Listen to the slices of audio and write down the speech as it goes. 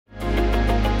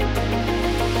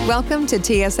Welcome to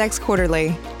TSX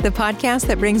Quarterly, the podcast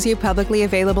that brings you publicly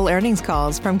available earnings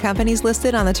calls from companies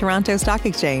listed on the Toronto Stock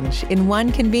Exchange in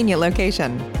one convenient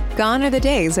location. Gone are the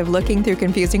days of looking through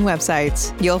confusing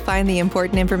websites. You'll find the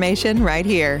important information right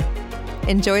here.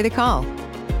 Enjoy the call.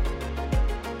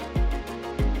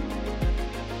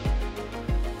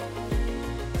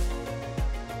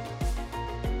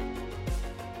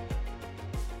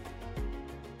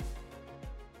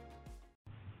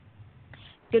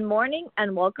 Good morning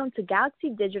and welcome to Galaxy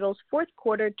Digital's fourth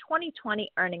quarter 2020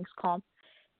 earnings call.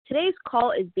 Today's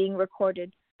call is being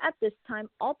recorded. At this time,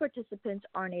 all participants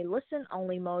are in a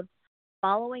listen-only mode.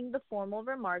 Following the formal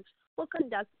remarks, we'll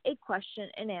conduct a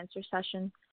question-and-answer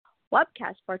session.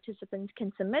 Webcast participants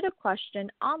can submit a question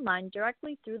online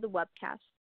directly through the webcast.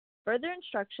 Further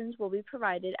instructions will be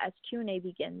provided as Q&A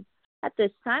begins. At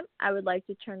this time, I would like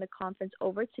to turn the conference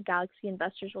over to Galaxy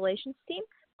Investor Relations team.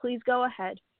 Please go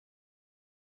ahead.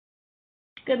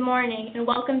 Good morning and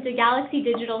welcome to Galaxy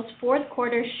Digital's fourth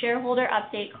quarter shareholder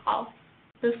update call.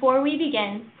 Before we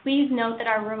begin, please note that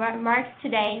our remarks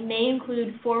today may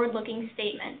include forward-looking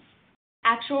statements.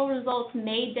 Actual results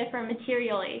may differ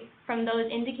materially from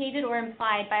those indicated or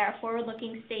implied by our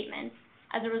forward-looking statements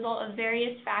as a result of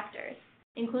various factors,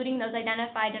 including those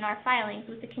identified in our filings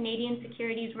with the Canadian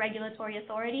Securities Regulatory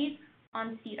Authorities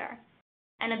on SEDAR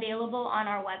and available on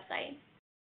our website.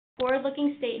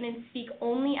 Forward-looking statements speak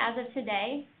only as of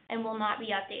today and will not be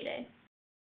updated.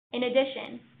 In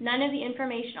addition, none of the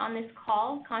information on this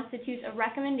call constitutes a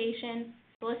recommendation,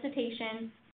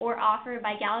 solicitation, or offer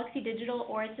by Galaxy Digital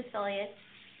or its affiliates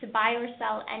to buy or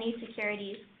sell any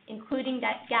securities, including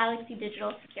Galaxy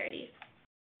Digital securities.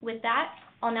 With that,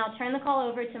 I'll now turn the call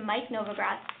over to Mike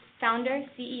Novogratz, founder,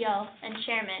 CEO, and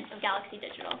chairman of Galaxy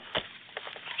Digital.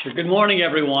 Sure. Good morning,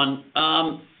 everyone.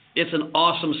 It's an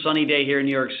awesome sunny day here in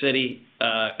New York City.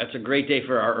 It's a great day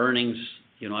for our earnings.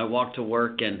 You know, I walk to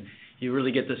work and you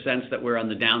really get the sense that we're on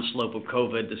the downslope of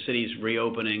COVID. The city's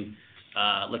reopening.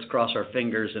 Let's cross our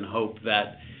fingers and hope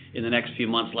that in the next few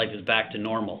months life is back to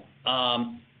normal.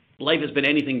 Life has been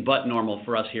anything but normal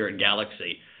for us here at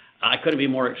Galaxy. I couldn't be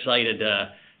more excited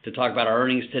to talk about our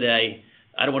earnings today.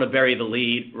 I don't want to bury the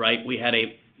lead, right? We had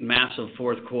a massive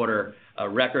fourth quarter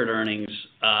record earnings.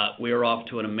 We are off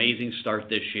to an amazing start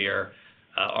this year.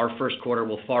 Our first quarter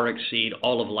will far exceed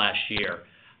all of last year.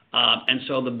 And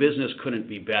so the business couldn't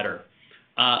be better.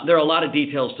 There are a lot of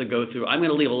details to go through. I'm going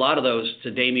to leave a lot of those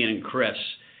to Damien and Chris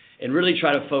and really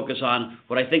try to focus on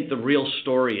what I think the real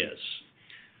story is.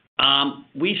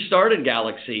 We started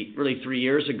Galaxy really 3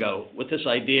 years ago with this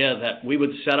idea that we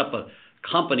would set up a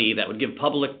company that would give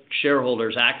public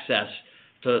shareholders access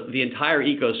to the entire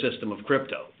ecosystem of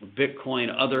crypto, Bitcoin,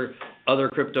 other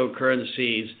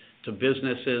cryptocurrencies, to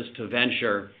businesses, to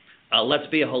venture. Let's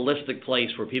be a holistic place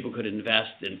where people could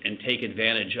invest and take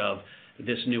advantage of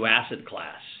this new asset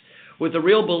class, with the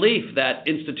real belief that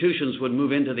institutions would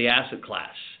move into the asset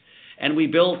class. And we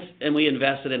built and we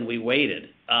invested and we waited.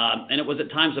 And it was at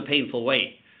times a painful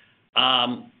wait.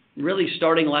 Really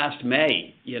starting last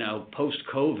May,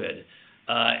 post-COVID,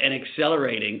 and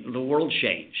accelerating, the world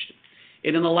changed.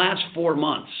 And in the last 4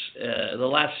 months, the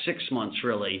last 6 months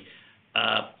really,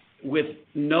 with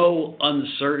no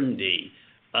uncertainty,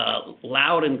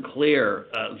 loud and clear,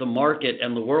 the market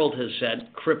and the world has said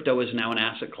crypto is now an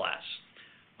asset class.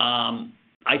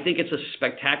 I think it's a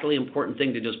spectacularly important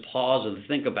thing to just pause and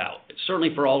think about,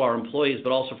 certainly for all our employees,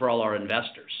 but also for all our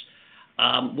investors.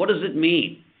 What does it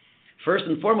mean? First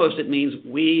and foremost, it means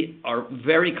we are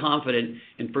very confident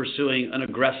in pursuing an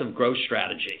aggressive growth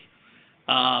strategy.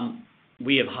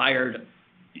 We have hired,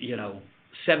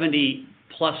 70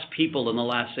 plus people in the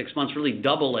last 6 months, really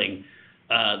doubling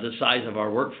the size of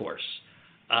our workforce.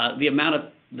 The amount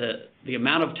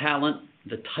of talent,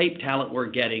 the type talent we're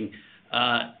getting,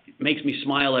 makes me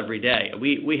smile every day.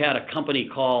 We had a company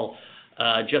call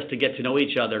just to get to know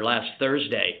each other last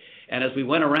Thursday, and as we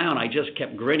went around, I just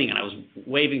kept grinning, and I was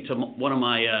waving to one of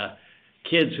my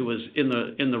kids who was in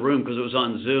the room because it was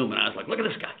on Zoom, and I was like, "Look at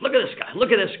this guy! Look at this guy!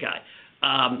 Look at this guy!"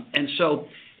 And so,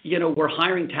 we're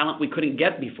hiring talent we couldn't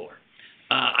get before.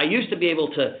 I used to be able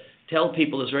to tell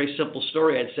people this very simple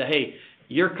story. I'd say, "Hey,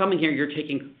 you're coming here.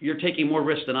 You're taking more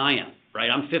risk than I am,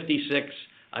 right? I'm 56.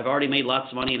 I've already made lots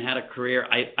of money and had a career.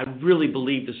 I really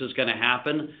believe this is going to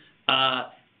happen,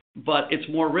 but it's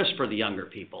more risk for the younger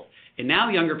people." And now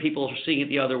younger people are seeing it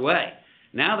the other way.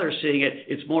 Now they're seeing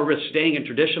it's more risk staying in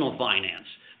traditional finance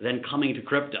than coming to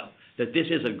crypto. That this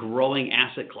is a growing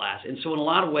asset class. And so in a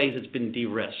lot of ways, it's been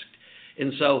de-risked.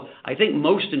 And so I think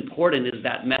most important is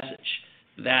that message,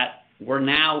 that we're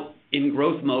now in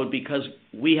growth mode because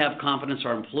we have confidence,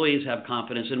 our employees have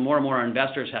confidence, and more our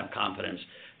investors have confidence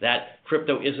that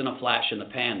crypto isn't a flash in the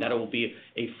pan, that it will be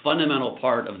a fundamental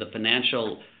part of the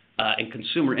financial and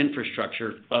consumer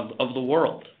infrastructure of the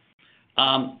world.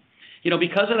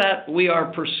 Because of that, we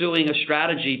are pursuing a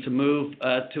strategy to move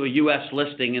to a U.S.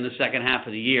 listing in the second half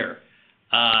of the year.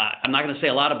 I'm not going to say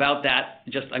a lot about that.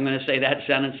 I'm going to say that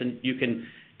sentence, and you can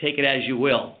take it as you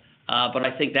will. But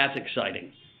I think that's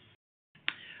exciting.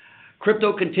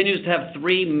 Crypto continues to have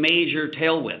three major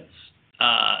tailwinds.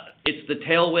 It's the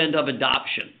tailwind of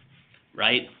adoption,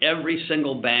 right? Every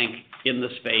single bank in the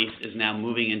space is now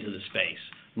moving into the space.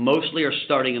 Mostly are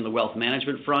starting in the wealth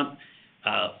management front.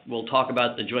 We'll talk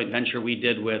about the joint venture we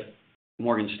did with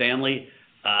Morgan Stanley,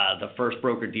 the first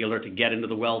broker-dealer to get into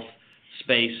the wealth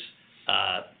space,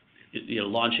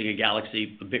 launching a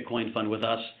GLXY Bitcoin fund with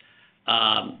us.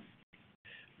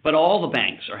 But all the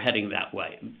banks are heading that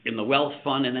way, in the wealth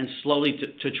fund and then slowly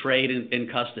to trade in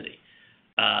custody.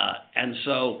 And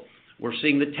so we're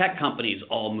seeing the tech companies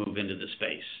all move into the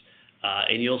space.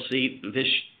 And you'll see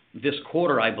this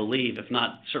quarter, I believe, if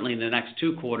not certainly in the next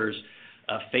 2 quarters,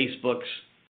 Facebook's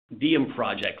Diem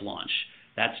project launch.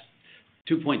 That's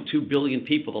 2.2 billion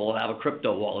people that will have a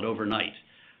crypto wallet overnight.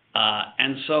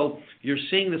 And so you're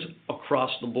seeing this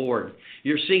across the board.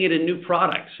 You're seeing it in new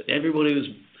products. Everybody who's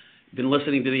been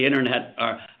listening to the internet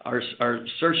are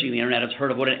searching the internet has heard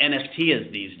of what an NFT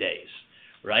is these days,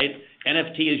 right?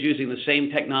 NFT is using the same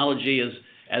technology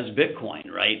as Bitcoin,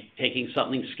 right? Taking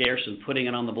something scarce and putting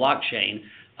it on the blockchain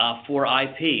for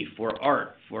IP, for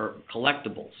art, for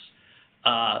collectibles.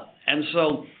 And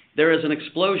so there is an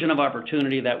explosion of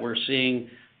opportunity that we're seeing.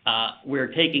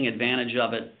 We're taking advantage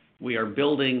of it. We are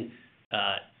building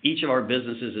each of our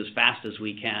businesses as fast as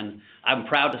we can. I'm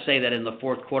proud to say that in the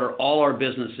fourth quarter, all our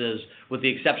businesses, with the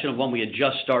exception of one we had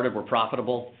just started, were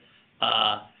profitable.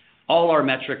 All our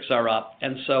metrics are up,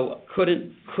 and so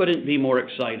couldn't be more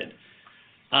excited.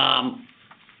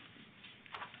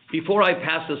 Before I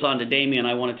pass this on to Damien,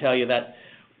 I want to tell you that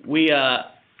we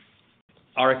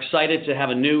are excited to have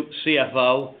a new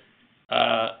CFO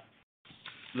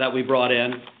that we brought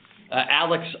in.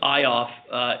 Alex Ioff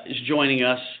is joining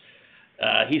us.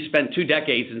 He spent 2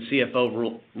 decades in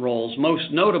CFO roles,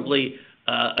 most notably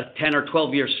a 10 or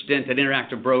 12-year stint at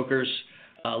Interactive Brokers,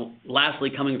 lastly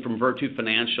coming from Virtu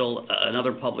Financial,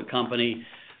 another public company.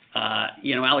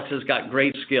 Alex has got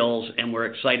great skills, and we're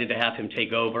excited to have him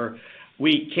take over.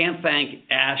 We can't thank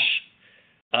Ash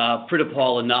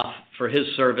Pritapal enough for his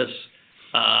service.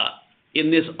 In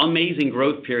this amazing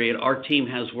growth period, our team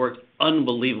has worked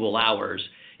unbelievable hours.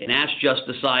 And Ash just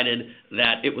decided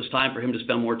that it was time for him to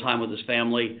spend more time with his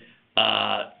family.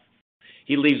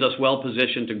 He leaves us well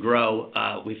positioned to grow.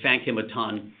 We thank him a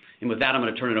ton. And with that, I'm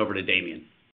going to turn it over to Damien.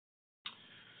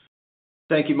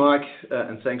 Thank you, Mike,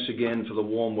 and thanks again for the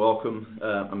warm welcome.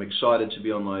 I'm excited to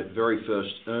be on my very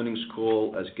first earnings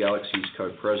call as GLXY's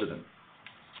co-president.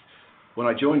 When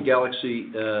I joined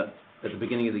GLXY at the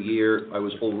beginning of the year, I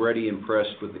was already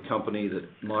impressed with the company that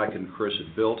Mike and Chris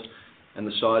had built and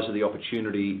the size of the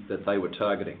opportunity that they were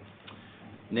targeting.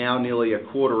 Now, nearly a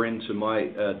quarter into my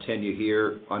tenure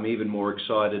here, I'm even more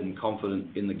excited and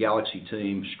confident in the GLXY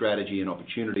team, strategy and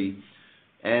opportunity,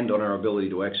 and on our ability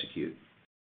to execute.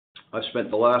 I've spent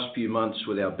the last few months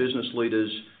with our business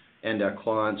leaders and our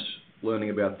clients, learning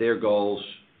about their goals,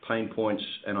 pain points,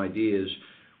 and ideas,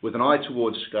 with an eye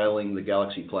towards scaling the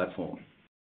GLXY platform.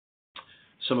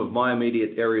 Some of my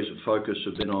immediate areas of focus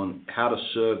have been on how to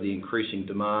serve the increasing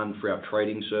demand for our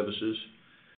trading services,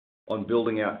 on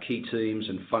building out key teams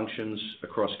and functions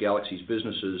across GLXY's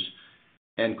businesses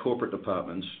and corporate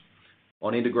departments,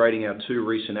 on integrating our 2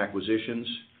 recent acquisitions,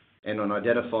 and on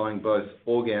identifying both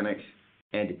organic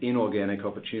and inorganic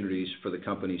opportunities for the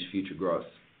company's future growth.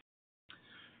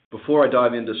 Before I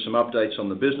dive into some updates on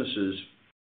the businesses,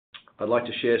 I'd like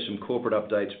to share some corporate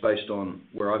updates based on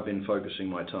where I've been focusing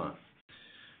my time.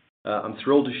 I'm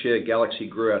thrilled to share GLXY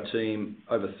grew our team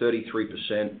over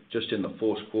 33% just in the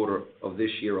fourth quarter of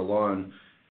this year alone,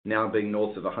 now being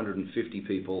north of 150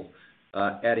 people,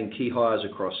 adding key hires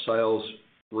across sales,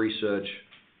 research,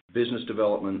 business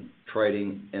development,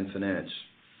 trading, and finance.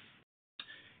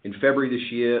 In February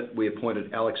this year, we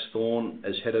appointed Alex Thorne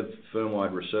as head of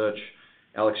firm-wide research.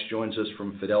 Alex joins us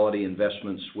from Fidelity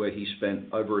Investments, where he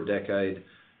spent over a decade,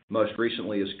 most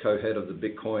recently as co-head of the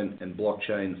Bitcoin and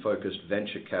blockchain-focused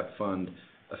venture cap fund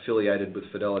affiliated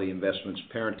with Fidelity Investments'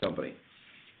 parent company.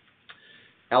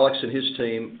 Alex and his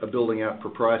team are building out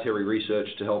proprietary research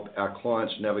to help our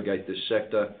clients navigate this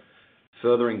sector,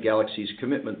 furthering GLXY's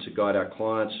commitment to guide our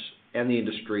clients and the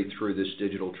industry through this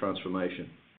digital transformation.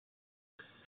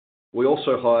 We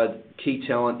also hired key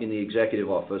talent in the executive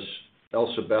office,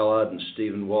 Elsa Ballard and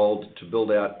Stephen Wald, to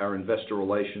build out our investor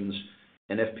relations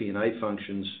and FP&A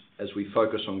functions as we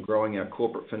focus on growing our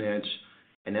corporate finance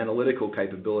and analytical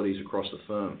capabilities across the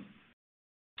firm.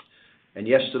 And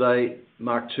yesterday,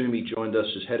 Mark Toomey joined us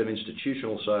as Head of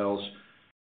Institutional Sales,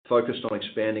 focused on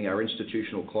expanding our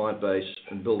institutional client base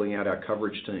and building out our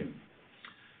coverage team.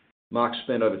 Mark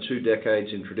spent over 2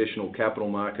 decades in traditional capital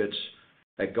markets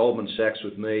at Goldman Sachs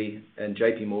with me and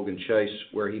JP Morgan Chase,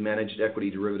 where he managed equity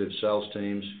derivative sales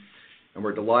teams, and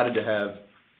we're delighted to have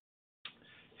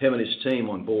him and his team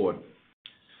on board.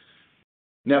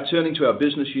 Now, turning to our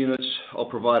business units, I'll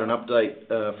provide an update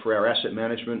for our asset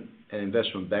management and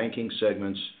investment banking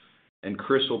segments, and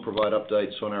Chris will provide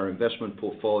updates on our investment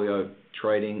portfolio,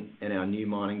 trading, and our new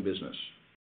mining business.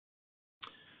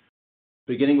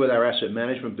 Beginning with our asset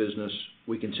management business,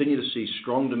 we continue to see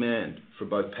strong demand for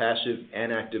both passive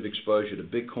and active exposure to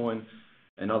Bitcoin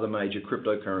and other major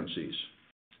cryptocurrencies.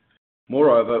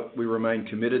 Moreover, we remain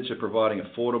committed to providing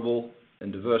affordable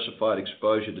and diversified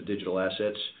exposure to digital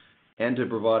assets and to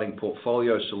providing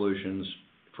portfolio solutions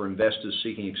for investors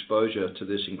seeking exposure to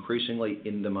this increasingly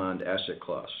in-demand asset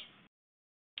class.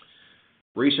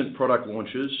 Recent product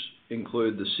launches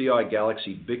include the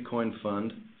GLXY Bitcoin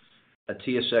Fund, a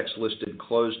TSX-listed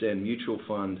closed-end mutual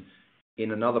fund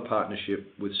in another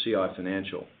partnership with CI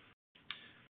Financial.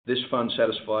 This fund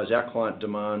satisfies our client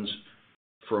demands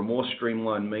for a more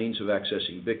streamlined means of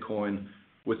accessing Bitcoin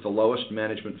with the lowest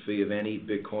management fee of any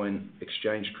Bitcoin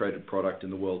exchange-traded product in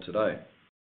the world today.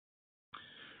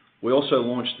 We also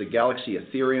launched the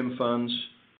GLXY Ethereum funds,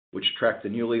 which track the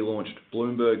newly launched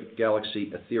Bloomberg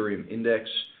GLXY Ethereum Index.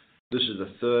 This is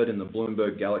the third in the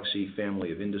Bloomberg GLXY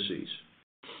family of indices.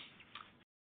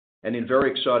 And in very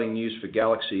exciting news for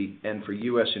GLXY and for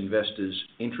US investors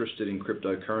interested in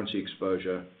cryptocurrency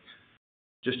exposure,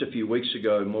 just a few weeks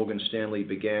ago, Morgan Stanley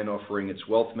began offering its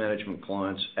wealth management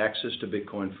clients access to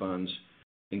Bitcoin funds,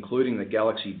 including the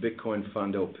GLXY Bitcoin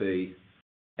Fund LP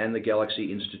and the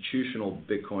GLXY Institutional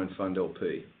Bitcoin Fund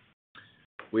LP.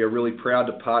 We are really proud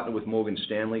to partner with Morgan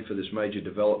Stanley for this major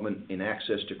development in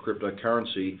access to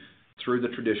cryptocurrency through the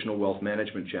traditional wealth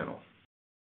management channel.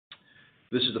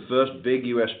 This is the first big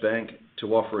US bank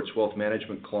to offer its wealth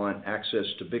management client access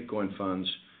to Bitcoin funds,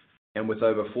 and with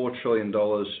over $4 trillion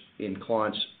in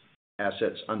clients'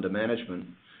 assets under management,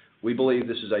 we believe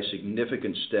this is a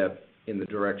significant step in the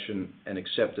direction and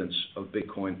acceptance of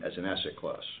Bitcoin as an asset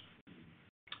class.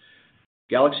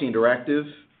 GLXY Interactive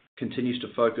continues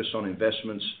to focus on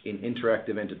investments in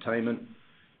interactive entertainment,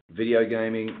 video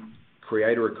gaming,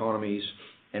 creator economies,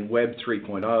 and Web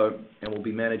 3.0, and will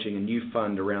be managing a new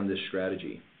fund around this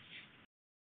strategy.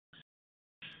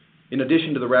 In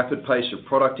addition to the rapid pace of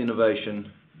product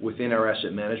innovation within our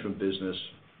asset management business,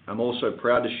 I'm also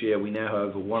proud to share we now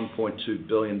have over $1.2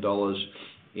 billion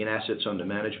in assets under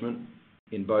management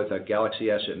in both our GLXY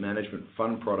Asset Management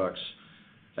Fund products,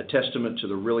 a testament to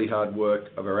the really hard work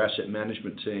of our asset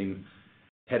management team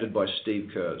headed by Steve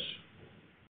Kurz.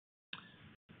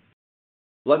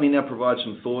 Let me now provide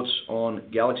some thoughts on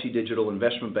GLXY Digital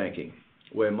Investment Banking,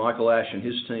 where Michael Ash and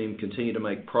his team continue to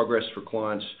make progress for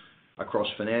clients across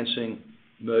financing,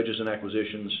 mergers and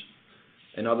acquisitions,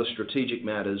 and other strategic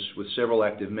matters with several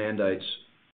active mandates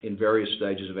in various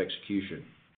stages of execution.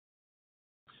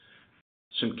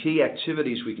 Some key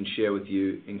activities we can share with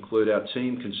you include our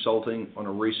team consulting on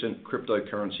a recent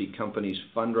cryptocurrency company's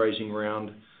fundraising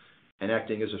round and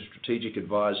acting as a strategic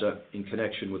advisor in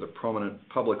connection with a prominent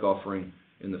public offering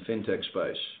in the fintech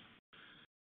space.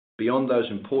 Beyond those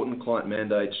important client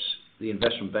mandates, the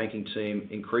investment banking team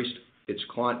increased its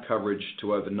client coverage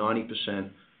to over 90%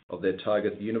 of their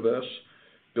target universe,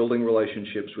 building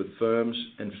relationships with firms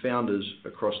and founders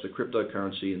across the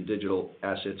cryptocurrency and digital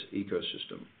assets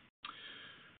ecosystem.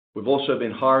 We've also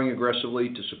been hiring aggressively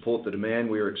to support the demand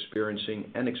we are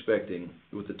experiencing and expecting,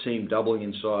 with the team doubling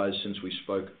in size since we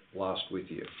spoke last with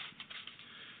you.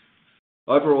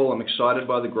 Overall, I'm excited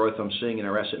by the growth I'm seeing in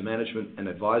our asset management and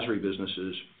advisory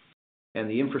businesses and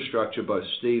the infrastructure both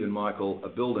Steve and Michael are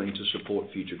building to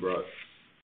support future growth.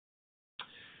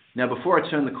 Now, before I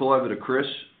turn the call over to Chris,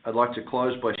 I'd like to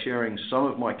close by sharing some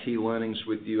of my key learnings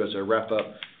with you as I wrap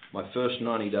up my first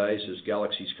 90 days as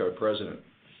GLXY's co-president.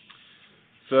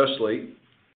 Firstly,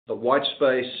 the white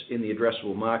space in the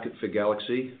addressable market for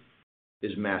GLXY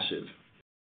is massive.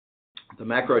 The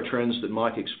macro trends that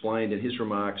Mike explained in his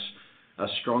remarks are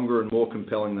stronger and more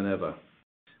compelling than ever.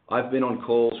 I've been on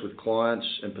calls with clients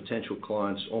and potential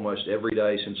clients almost every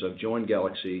day since I've joined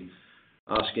GLXY,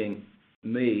 asking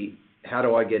me, how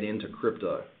do I get into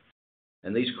crypto?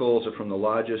 And these calls are from the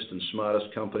largest and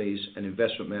smartest companies and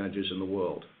investment managers in the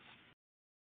world.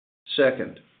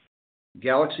 Second,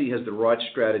 Galaxy has the right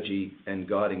strategy and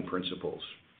guiding principles.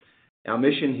 Our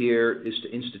mission here is to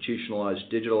institutionalize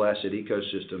digital asset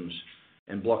ecosystems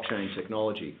and blockchain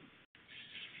technology.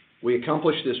 We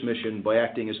accomplish this mission by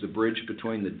acting as the bridge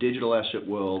between the digital asset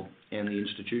world and the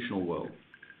institutional world.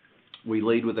 We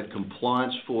lead with a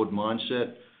compliance-forward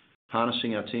mindset,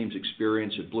 harnessing our team's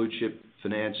experience at blue-chip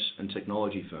finance and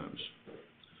technology firms.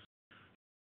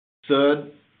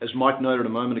 Third, as Mike noted a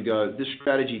moment ago, this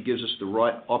strategy gives us the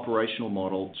right operational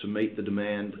model to meet the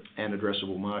demand and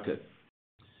addressable market.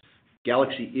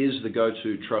 Galaxy is the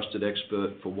go-to trusted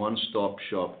expert for one-stop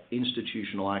shop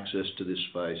institutional access to this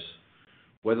space,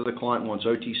 whether the client wants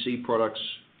OTC products,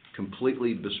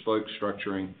 completely bespoke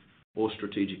structuring, or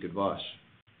strategic advice.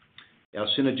 Our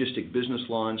synergistic business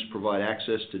lines provide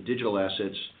access to digital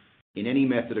assets in any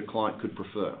method a client could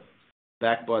prefer,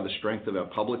 backed by the strength of our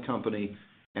public company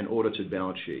and audited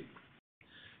balance sheet.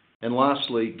 And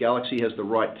lastly, Galaxy has the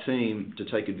right team to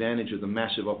take advantage of the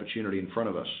massive opportunity in front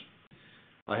of us.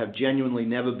 I have genuinely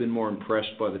never been more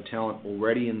impressed by the talent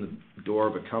already in the door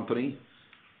of a company,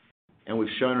 and we've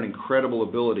shown an incredible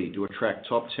ability to attract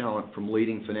top talent from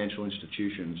leading financial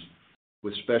institutions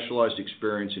with specialized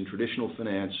experience in traditional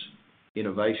finance,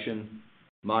 innovation,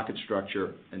 market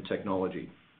structure, and technology.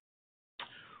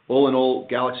 All in all,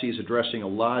 Galaxy is addressing a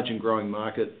large and growing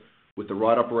market with the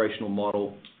right operational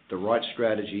model, the right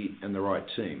strategy, and the right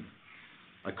team.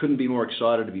 I couldn't be more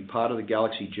excited to be part of the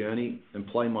Galaxy journey and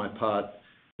play my part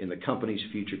in the company's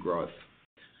future growth.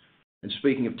 And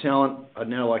speaking of talent, I'd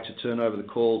now like to turn over the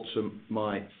call to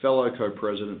my fellow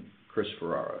co-president, Chris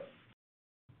Ferraro.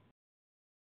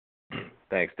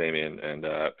 Thanks, Damien, and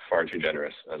far too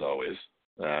generous, as always.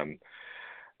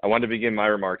 I want to begin my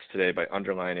remarks today by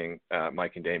underlining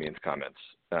Mike and Damien's comments,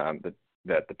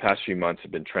 that the past few months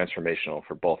have been transformational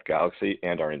for both Galaxy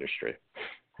and our industry.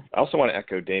 I also want to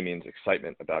echo Damien's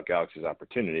excitement about Galaxy's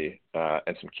opportunity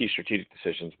and some key strategic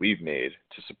decisions we've made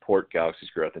to support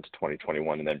Galaxy's growth into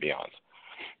 2021 and then beyond.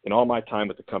 In all my time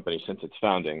with the company since its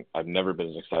founding, I've never been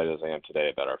as excited as I am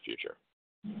today about our future.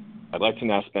 I'd like to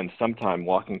now spend some time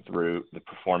walking through the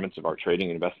performance of our trading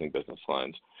and investing business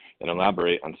lines and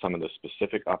elaborate on some of the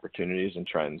specific opportunities and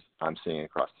trends I'm seeing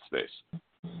across the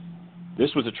space.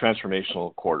 This was a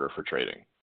transformational quarter for trading,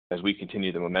 as we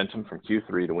continue the momentum from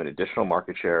Q3 to win additional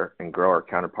market share and grow our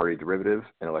counterparty derivative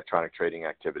and electronic trading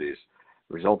activities,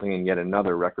 resulting in yet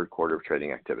another record quarter of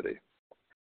trading activity.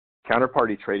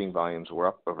 Counterparty trading volumes were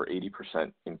up over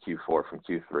 80% in Q4 from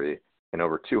Q3 and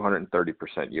over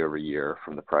 230% year over year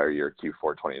from the prior year,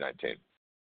 Q4 2019.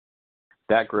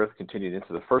 That growth continued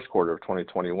into the first quarter of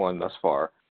 2021 thus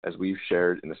far, as we've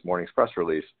shared in this morning's press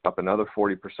release, up another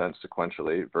 40%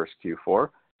 sequentially versus Q4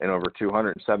 and over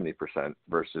 270%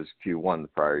 versus Q1 the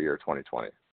prior year, 2020.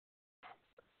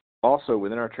 Also,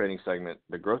 within our trading segment,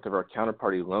 the growth of our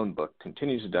counterparty loan book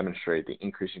continues to demonstrate the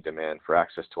increasing demand for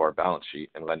access to our balance sheet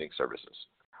and lending services.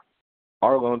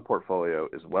 Our loan portfolio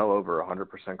is well over 100%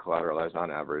 collateralized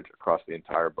on average across the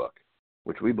entire book,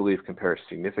 which we believe compares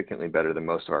significantly better than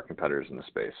most of our competitors in the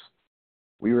space.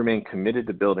 We remain committed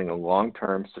to building a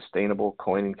long-term, sustainable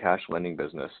coin and cash lending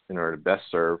business in order to best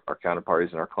serve our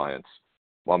counterparties and our clients,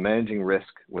 while managing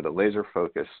risk with a laser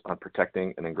focus on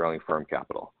protecting and then growing firm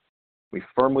capital. We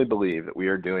firmly believe that we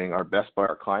are doing our best by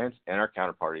our clients and our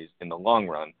counterparties in the long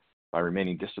run by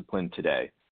remaining disciplined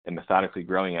today and methodically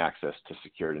growing access to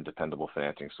secured and dependable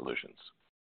financing solutions.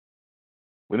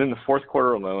 Within the fourth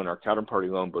quarter alone, our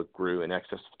counterparty loan book grew in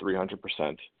excess of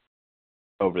 300%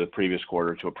 over the previous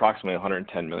quarter to approximately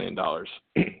 $110 million,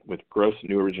 with gross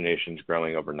new originations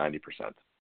growing over 90%.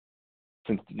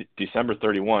 Since December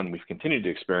 31, we've continued to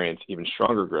experience even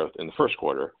stronger growth in the first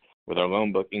quarter, with our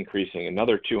loan book increasing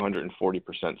another 240%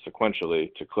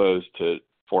 sequentially to close to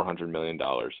 $400 million,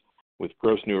 with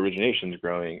gross new originations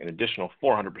growing an additional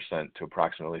 400% to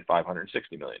approximately $560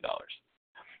 million.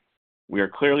 We are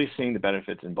clearly seeing the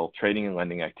benefits in both trading and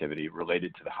lending activity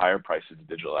related to the higher prices of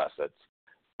digital assets,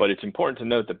 but it's important to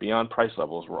note that beyond price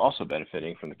levels, we're also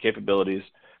benefiting from the capabilities,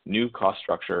 new cost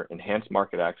structure, enhanced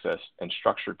market access, and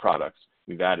structured products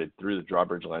we've added through the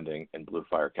Drawbridge Lending and Blue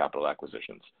Fire Capital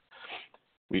acquisitions.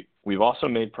 We've also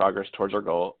made progress towards our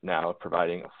goal now of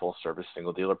providing a full-service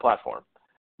single dealer platform,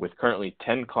 with currently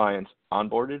 10 clients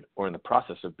onboarded or in the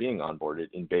process of being onboarded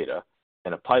in beta,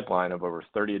 and a pipeline of over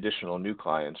 30 additional new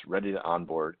clients ready to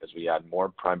onboard as we add more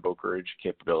prime brokerage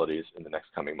capabilities in the next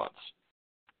coming months.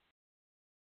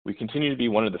 We continue to be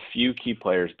one of the few key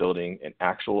players building an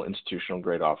actual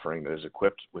institutional-grade offering that is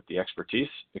equipped with the expertise,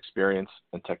 experience,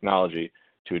 and technology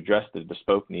to address the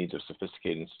bespoke needs of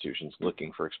sophisticated institutions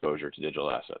looking for exposure to digital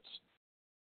assets.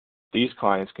 These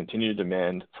clients continue to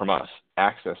demand from us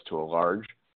access to a large,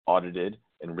 audited,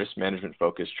 and risk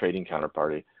management-focused trading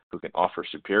counterparty who can offer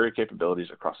superior capabilities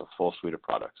across a full suite of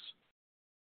products.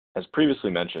 As previously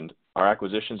mentioned, our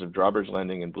acquisitions of Drawbridge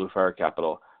Lending and Blue Fire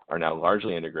Capital are now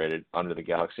largely integrated under the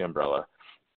Galaxy umbrella.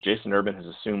 Jason Urban has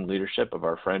assumed leadership of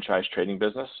our franchise trading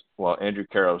business, while Andrew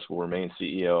Karos will remain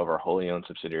CEO of our wholly owned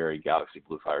subsidiary, Galaxy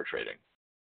Blue Fire Trading.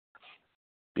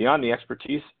 Beyond the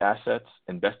expertise, assets,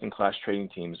 and best-in-class trading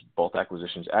teams both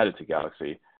acquisitions added to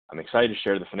Galaxy, I'm excited to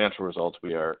share the financial results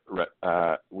we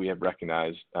have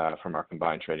recognized from our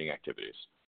combined trading activities.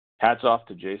 Hats off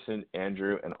to Jason,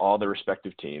 Andrew, and all their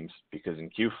respective teams, because in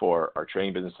Q4, our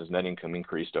trading business's net income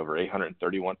increased over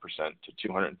 831% to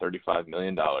 $235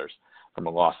 million from a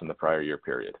loss in the prior year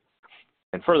period.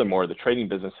 And furthermore, the trading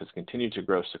business has continued to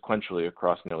grow sequentially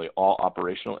across nearly all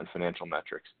operational and financial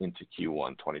metrics into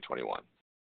Q1 2021.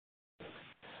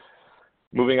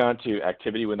 Moving on to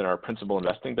activity within our principal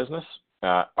investing business,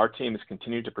 our team has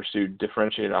continued to pursue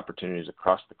differentiated opportunities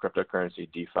across the cryptocurrency,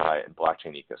 DeFi, and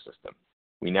blockchain ecosystem.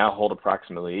 We now hold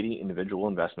approximately 80 individual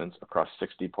investments across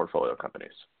 60 portfolio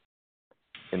companies.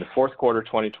 In the fourth quarter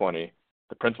 2020,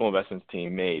 the principal investments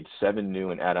team made 7 new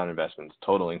and add-on investments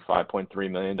totaling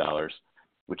 $5.3 million,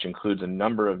 which includes a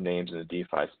number of names in the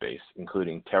DeFi space,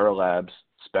 including Terra Labs,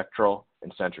 Spectral,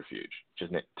 and Centrifuge,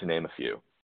 just to name a few.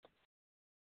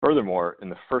 Furthermore, in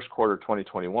the first quarter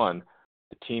 2021,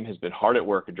 the team has been hard at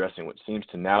work addressing what seems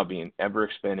to now be an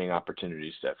ever-expanding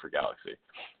opportunity set for Galaxy.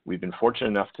 We've been fortunate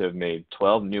enough to have made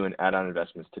 12 new and add-on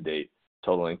investments to date,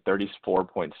 totaling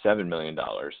 $34.7 million,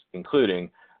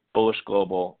 including Bullish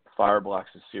Global, Fireblocks'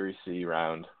 Series C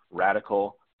round,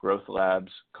 Radical, Growth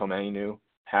Labs, Komainu,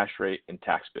 Hashrate, and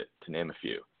TaxBit, to name a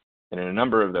few. And in a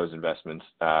number of those investments,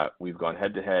 we've gone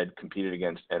head-to-head, competed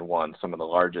against, and won some of the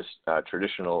largest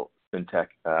traditional fintech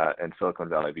and Silicon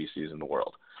Valley VCs in the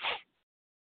world.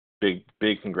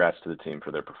 Big congrats to the team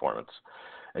for their performance.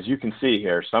 As you can see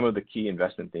here, some of the key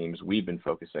investment themes we've been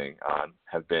focusing on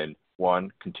have been,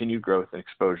 1, continued growth and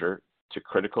exposure to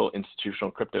critical institutional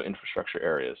crypto infrastructure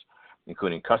areas,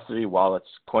 including custody, wallets,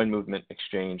 coin movement,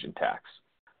 exchange, and tax.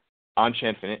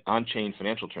 On-chain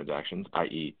financial transactions,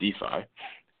 i.e. DeFi,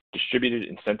 distributed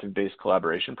incentive-based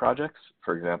collaboration projects,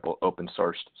 for example,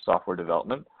 open-sourced software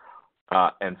development,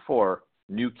 and 4,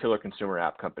 new killer consumer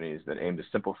app companies that aim to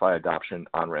simplify adoption,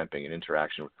 on-ramping, and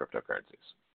interaction with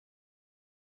cryptocurrencies.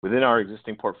 Within our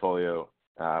existing portfolio,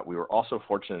 we were also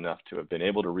fortunate enough to have been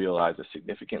able to realize a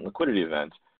significant liquidity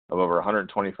event of over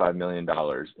 $125 million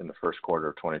in the first quarter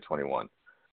of 2021,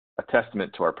 a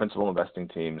testament to our principal investing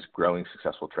team's growing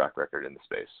successful track record in the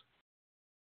space.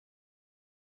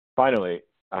 Finally,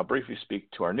 I'll briefly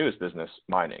speak to our newest business,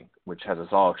 mining, which has us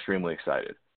all extremely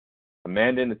excited.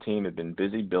 Amanda and the team have been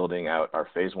busy building out our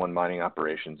Phase 1 mining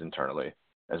operations internally,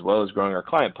 as well as growing our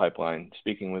client pipeline,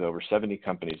 speaking with over 70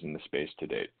 companies in the space to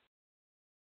date.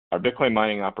 Our Bitcoin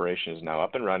mining operation is now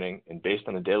up and running, and based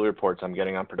on the daily reports I'm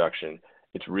getting on production,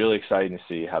 it's really exciting to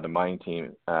see how the mining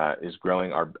team is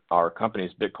growing our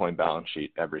company's Bitcoin balance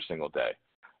sheet every single day.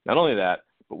 Not only that,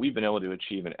 but we've been able to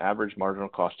achieve an average marginal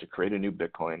cost to create a new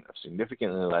Bitcoin of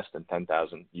significantly less than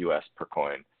 $10,000 US per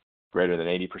coin, greater than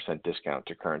 80% discount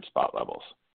to current spot levels.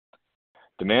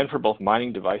 Demand for both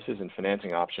mining devices and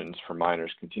financing options for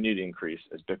miners continue to increase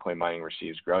as Bitcoin mining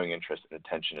receives growing interest and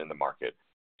attention in the market.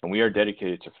 And we are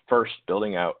dedicated to first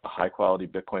building out a high-quality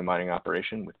Bitcoin mining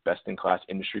operation with best-in-class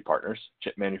industry partners,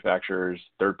 chip manufacturers,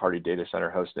 third-party data center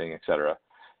hosting, etc.,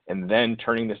 and then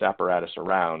turning this apparatus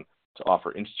around to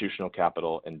offer institutional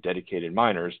capital and dedicated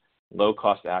miners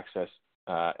low-cost access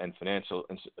and financial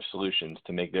solutions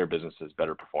to make their businesses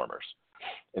better performers.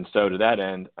 And so to that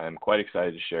end, I'm quite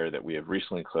excited to share that we have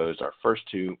recently closed our first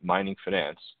 2 mining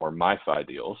finance, or MiFi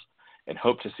deals, and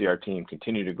hope to see our team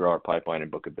continue to grow our pipeline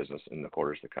and book of business in the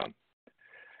quarters to come.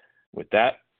 With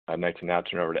that, I'd like to now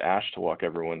turn over to Ash to walk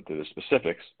everyone through the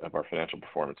specifics of our financial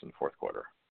performance in the fourth quarter.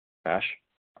 Ash?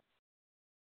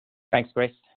 Thanks,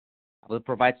 Chris. I will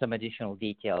provide some additional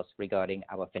details regarding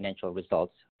our financial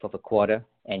results for the quarter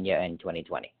and year-end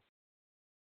 2020.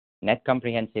 Net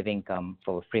comprehensive income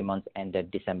for the 3 months ended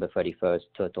December 31st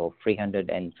totaled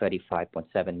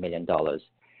 $335.7 million,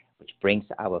 which brings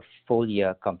our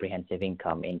full-year comprehensive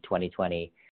income in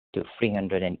 2020 to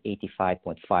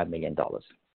 $385.5 million.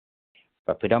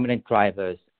 The predominant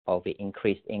drivers of the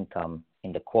increased income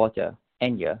in the quarter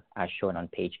and year, as shown on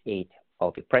page 8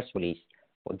 of the press release,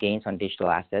 were gains on digital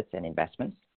assets and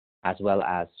investments, as well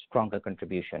as stronger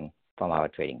contribution from our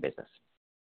trading business.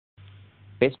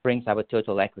 This brings our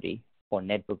total equity, or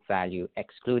net book value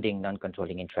excluding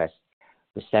non-controlling interest,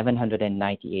 to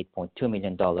 $798.2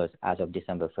 million as of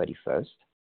December 31st,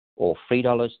 or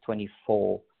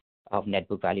 $3.24 of net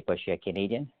book value per share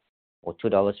Canadian, or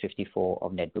 $2.54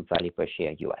 of net book value per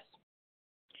share US.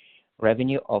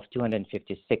 Revenue of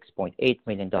 $256.8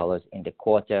 million in the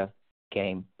quarter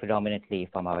came predominantly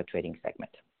from our trading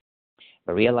segment.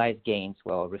 The realized gains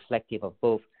were reflective of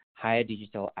both higher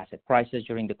digital asset prices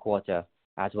during the quarter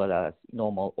as well as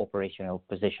normal operational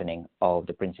positioning of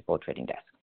the principal trading desk.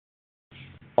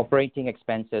 Operating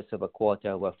expenses of a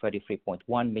quarter were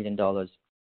 $33.1 million,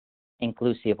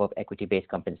 inclusive of equity-based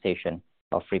compensation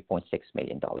of $3.6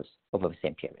 million over the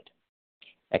same period.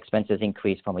 Expenses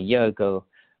increased from a year ago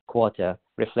quarter,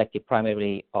 reflected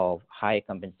primarily of higher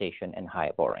compensation and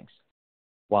higher borrowings.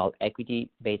 While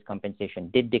equity-based compensation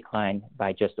did decline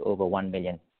by just over $1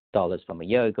 million from a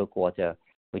year ago quarter,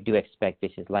 we do expect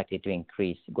this is likely to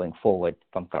increase going forward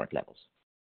from current levels.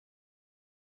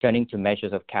 Turning to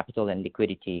measures of capital and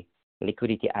liquidity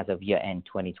as of year-end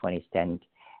 2020 stands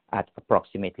at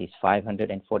approximately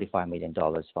 $545 million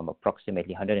from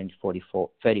approximately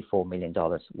 $134 million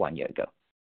 1 year ago.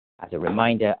 As a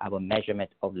reminder, our measurement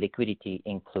of liquidity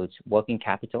includes working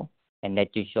capital and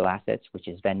net digital assets, which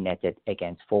is then netted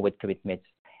against forward commitments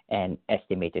and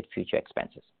estimated future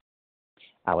expenses.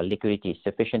 Our liquidity is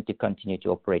sufficient to continue to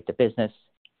operate the business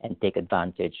and take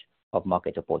advantage of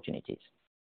market opportunities.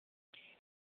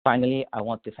 Finally, I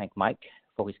want to thank Mike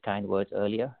for his kind words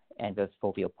earlier and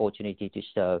for the opportunity to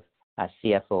serve as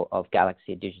CFO of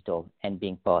Galaxy Digital and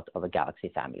being part of the Galaxy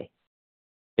family.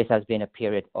 This has been a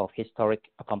period of historic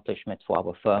accomplishment for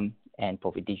our firm and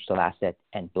for the digital asset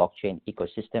and blockchain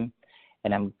ecosystem,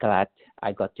 and I'm glad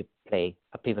I got to play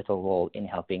a pivotal role in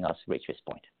helping us reach this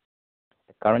point.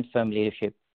 The current firm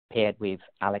leadership, paired with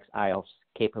Alex Ioff's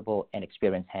capable and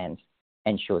experienced hands,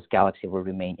 ensures Galaxy will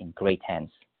remain in great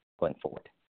hands going forward.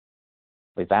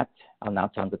 With that, I'll now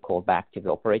turn the call back to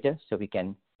the operator so we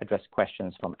can address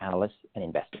questions from analysts and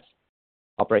investors.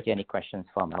 Operator, any questions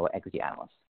from our equity analysts?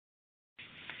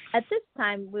 At this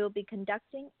time, we will be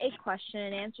conducting a question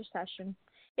and answer session.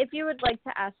 If you would like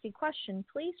to ask a question,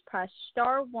 please press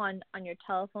star 1 on your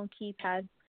telephone keypad.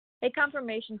 A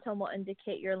confirmation tone will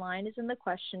indicate your line is in the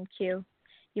question queue.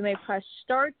 You may press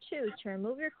star 2 to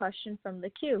remove your question from the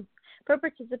queue. For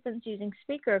participants using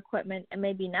speaker equipment, it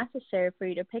may be necessary for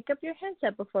you to pick up your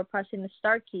handset before pressing the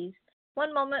star keys.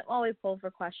 One moment while we pull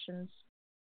for questions.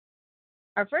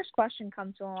 Our first question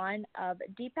comes to the line of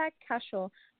Deepak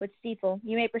Kaushal with Stifel.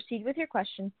 You may proceed with your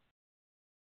question.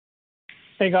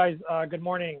 Hey guys, good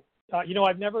morning.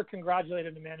 I've never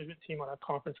congratulated the management team on a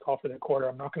conference call for the quarter.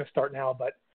 I'm not going to start now,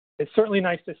 but it's certainly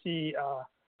nice to see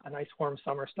a nice warm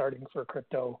summer starting for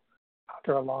crypto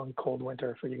after a long cold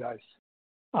winter for you guys.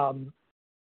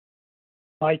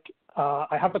 Mike,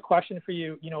 I have a question for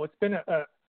you. It's been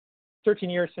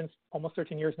almost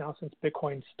 13 years now since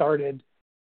Bitcoin started,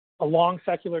 a long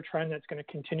secular trend that's going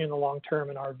to continue in the long term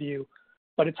in our view,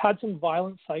 but it's had some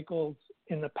violent cycles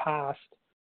in the past.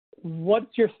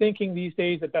 What's your thinking these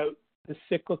days about the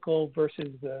cyclical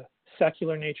versus the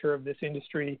secular nature of this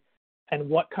industry, and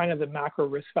what kind of the macro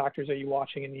risk factors are you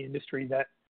watching in the industry that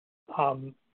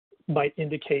might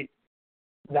indicate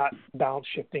that balance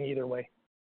shifting either way?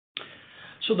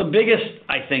 So the biggest,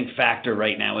 I think, factor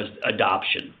right now is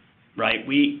adoption, right?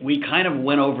 We kind of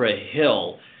went over a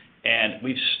hill and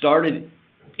we've started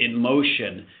in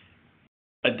motion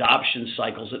adoption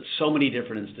cycles at so many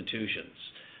different institutions.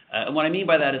 And what I mean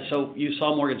by that is, so you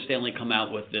saw Morgan Stanley come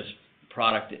out with this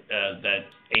product that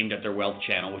aimed at their wealth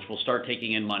channel, which will start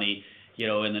taking in money,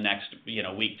 in the next,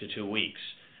 week to 2 weeks.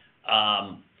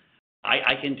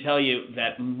 I can tell you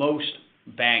that most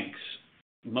banks,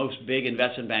 most big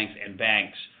investment banks and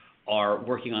banks are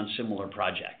working on similar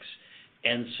projects.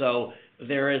 And so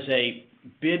there is a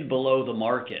bid below the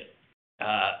market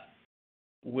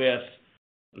with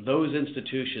those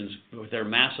institutions with their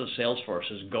massive sales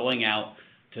forces going out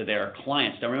to their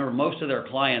clients. Now remember, most of their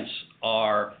clients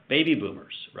are baby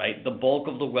boomers, right? The bulk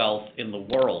of the wealth in the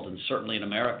world, and certainly in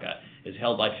America, is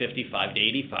held by 55 to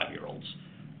 85-year-olds.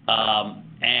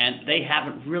 And they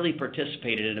haven't really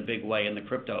participated in a big way in the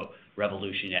crypto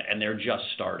revolution yet, and they're just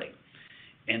starting.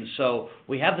 And so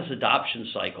we have this adoption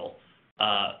cycle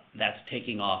that's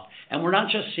taking off. And we're not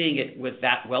just seeing it with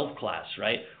that wealth class,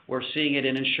 right? We're seeing it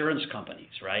in insurance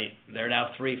companies, right? There are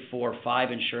now 3, 4,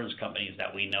 5 insurance companies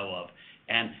that we know of.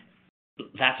 And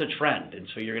that's a trend. And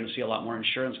so you're going to see a lot more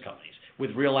insurance companies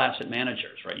with real asset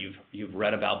managers, right? You've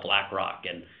read about BlackRock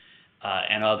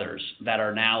and others that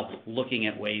are now looking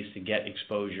at ways to get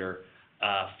exposure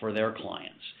for their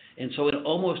clients. And so in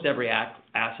almost every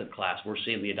asset class, we're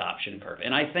seeing the adoption curve.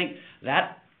 And I think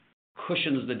that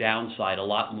cushions the downside a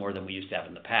lot more than we used to have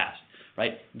in the past.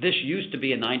 right? This used to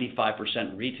be a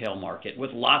 95% retail market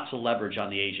with lots of leverage on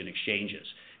the Asian exchanges.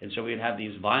 And so we'd have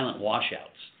these violent washouts.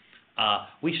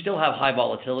 We still have high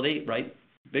volatility, right?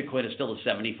 Bitcoin is still a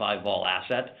 75 vol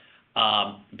asset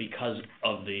because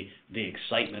of the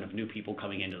excitement of new people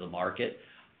coming into the market.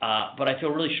 But I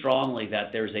feel really strongly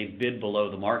that there's a bid below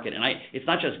the market. And it's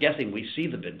not just guessing, we see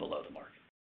the bid below the market.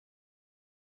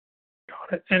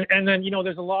 Got it. And then,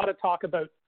 there's a lot of talk about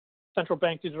central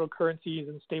bank digital currencies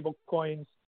and stable coins.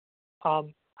 How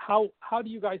do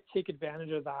you guys take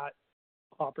advantage of that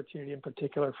opportunity in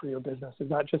particular for your business? Does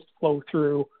that just flow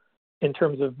through in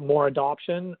terms of more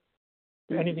adoption?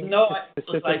 Anything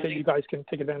specific that you guys can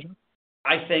take advantage of?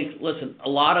 I think, listen, a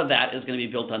lot of that is going to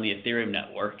be built on the Ethereum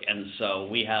network. And so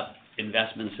we have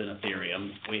investments in Ethereum.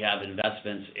 We have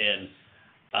investments in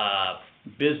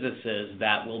businesses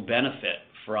that will benefit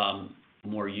from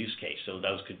more use case. So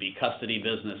those could be custody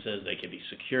businesses. They could be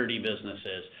security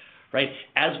businesses, right?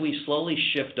 As we slowly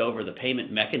shift over the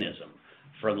payment mechanism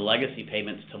from legacy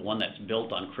payments to one that's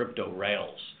built on crypto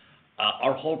rails,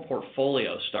 our whole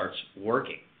portfolio starts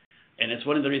working. And it's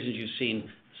one of the reasons you've seen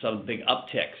some big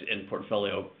upticks in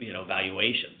portfolio,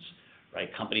 valuations,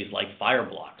 right? Companies like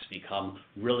Fireblocks become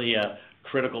really a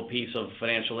critical piece of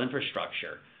financial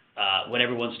infrastructure when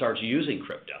everyone starts using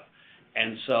crypto.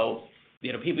 And so,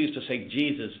 people used to say,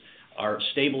 Jesus, are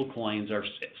stable coins, are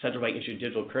central bank issued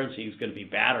digital currency is going to be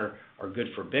bad or good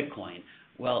for Bitcoin?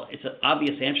 Well, it's an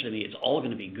obvious answer to me. It's all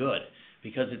going to be good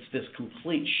because it's this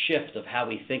complete shift of how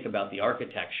we think about the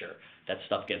architecture that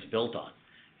stuff gets built on.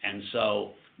 And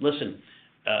so, listen,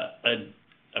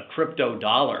 a crypto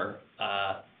dollar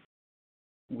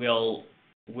will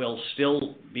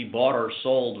still be bought or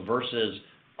sold versus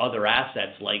other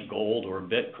assets like gold or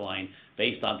Bitcoin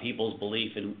based on people's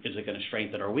belief in is it going to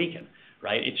strengthen or weaken,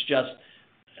 right? It's just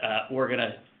we're going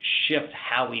to shift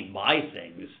how we buy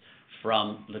things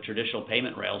from the traditional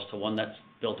payment rails to one that's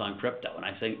built on crypto. And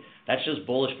I think that's just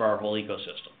bullish for our whole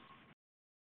ecosystem.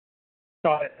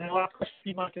 Got it. And the last question,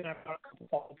 you might have a couple of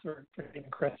follow-ups for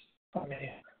Chris. I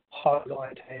may hog the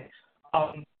line today.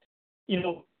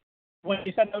 When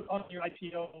you set out on your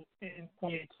IPO in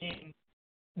 2018,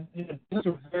 the business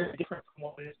was very different from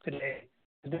what it is today.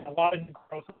 There's been a lot of new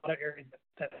growth, a lot of areas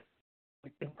that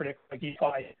we can predict, like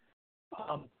DeFi.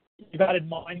 You've added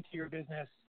mining to your business.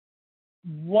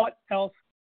 What else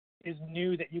is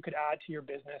new that you could add to your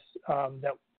business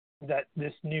that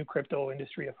this new crypto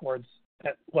industry affords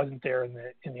that wasn't there in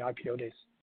the IPO days?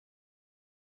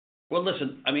 Well,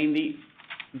 listen, I mean,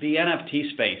 the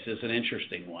NFT space is an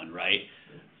interesting one, right?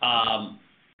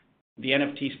 The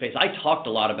NFT space, I talked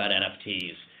a lot about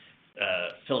NFTs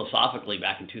philosophically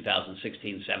back in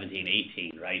 2016, 17,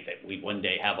 18, right? That we one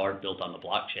day have art built on the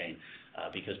blockchain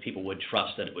because people would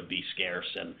trust that it would be scarce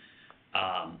and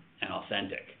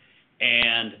authentic.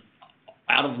 And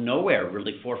out of nowhere,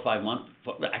 really 4 or 5 months,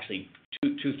 actually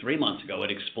 3 months ago,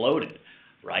 it exploded,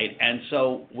 right? And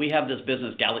so we have this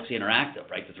business, GLXY Interactive,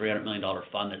 right? The $300 million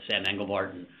fund that Sam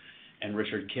Engelbart and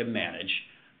Richard Kim manage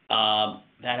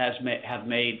that have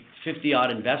made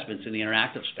 50-odd investments in the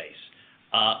interactive space.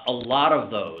 A lot of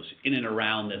those in and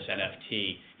around this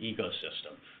NFT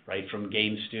ecosystem, right? From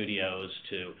game studios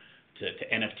to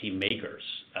NFT makers.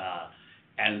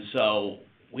 And so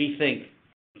we think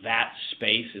that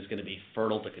space is going to be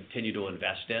fertile to continue to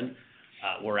invest in.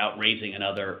 We're out raising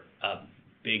another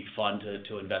big fund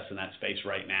to invest in that space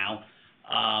right now.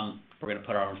 We're going to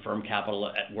put our own firm capital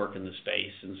at work in the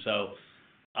space. And so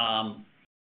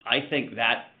I think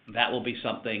that will be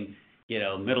something,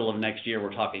 middle of next year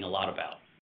we're talking a lot about.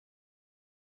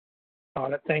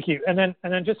 Got it. Thank you. And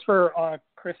then just for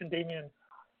Chris and Damien,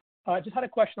 I just had a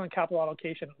question on capital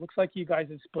allocation. It looks like you guys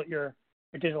have split your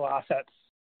digital assets,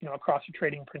 across your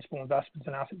trading, principal investments,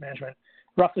 and asset management,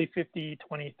 roughly 50,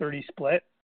 20, 30 split.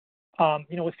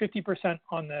 With 50%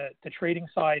 on the trading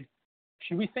side,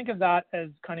 should we think of that as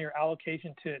kind of your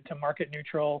allocation to market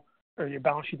neutral or your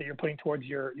balance sheet that you're putting towards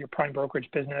your prime brokerage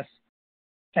business,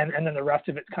 and then the rest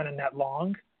of it's kind of net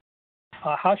long?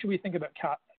 How should we think about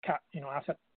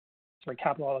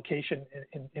capital allocation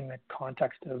in the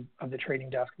context of the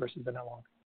trading desk versus the net long?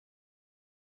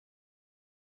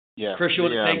 Yeah, Chris, you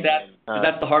want to take that?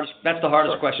 That's the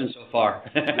hardest question so far.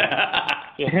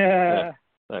 Yeah.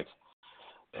 Thanks.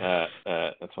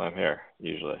 That's why I'm here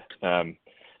usually. That's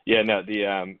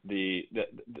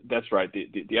right.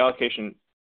 The allocation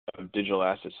of digital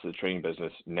assets to the trading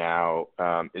business now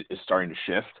is starting to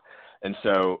shift, and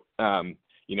so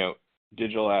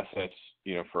digital assets,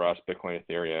 for us, Bitcoin,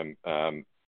 Ethereum,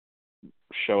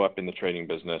 show up in the trading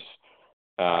business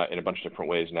in a bunch of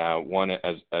different ways now. One,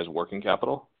 as working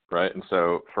capital, right? And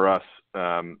so for us,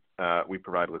 we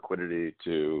provide liquidity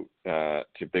to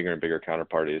bigger and bigger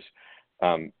counterparties.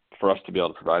 For us to be able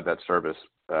to provide that service,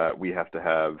 we have to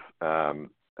have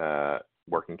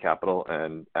working capital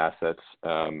and assets,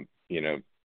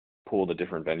 pooled at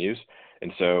different venues.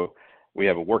 And so we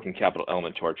have a working capital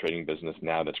element to our trading business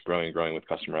now that's growing with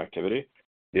customer activity.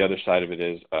 The other side of it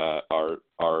is our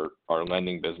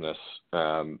lending business,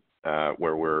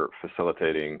 where we're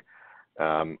facilitating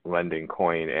lending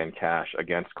coin and cash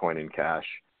against coin and cash,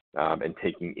 and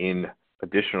taking in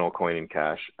additional coin and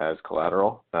cash as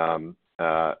collateral.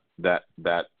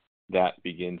 That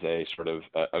begins a sort of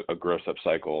a gross up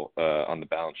cycle on the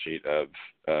balance sheet of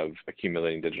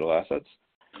accumulating digital assets.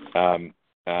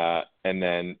 And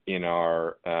then in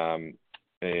our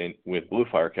with Blue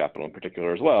Fire Capital in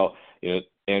particular as well,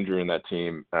 Andrew and that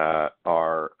team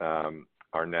are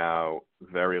now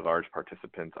very large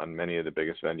participants on many of the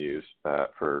biggest venues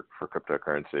for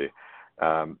cryptocurrency.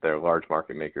 They're large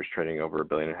market makers trading over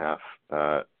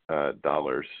 $1.5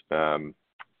 billion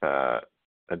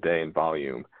a day in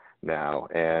volume now,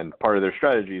 and part of their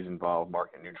strategies involve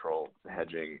market neutral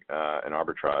hedging and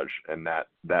arbitrage, and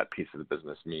that piece of the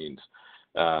business means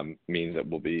that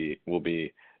we'll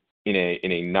be in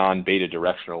a non-beta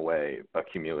directional way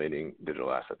accumulating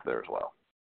digital assets there as well.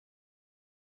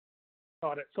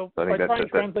 Got it. So I think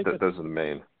those are the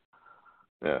main.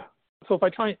 Yeah. So if I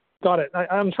try, got it.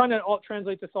 I'm trying to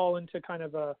translate this all into kind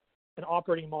of an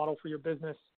operating model for your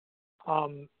business.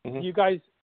 Can you guys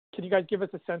give us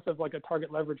a sense of like a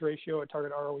target leverage ratio, a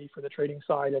target ROE for the trading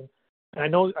side? And I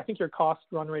think your cost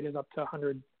run rate is up to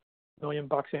 $100 million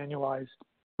annualized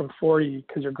from 40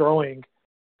 because you're growing.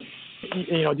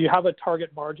 Do you have a target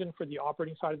margin for the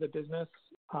operating side of the business?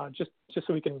 Just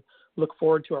so we can look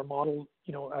forward to our model,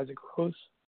 as it grows.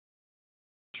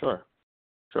 Sure.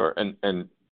 And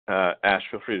Ash,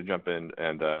 feel free to jump in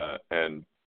and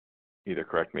either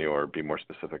correct me or be more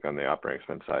specific on the operating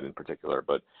expense side in particular.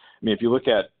 But I mean, if you look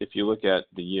at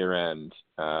the year end,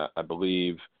 I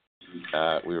believe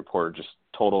we reported just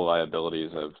total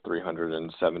liabilities of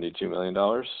 $372 million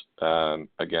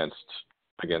against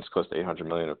close to $800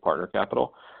 million of partner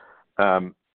capital.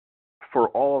 For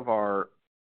all of our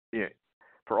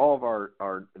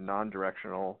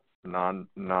non-directional, all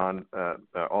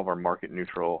of our market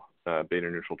neutral, beta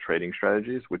neutral trading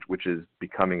strategies, which is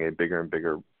becoming a bigger and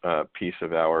bigger piece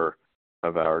of our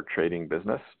trading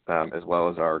business, as well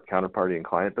as our counterparty and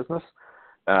client business.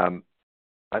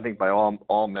 I think by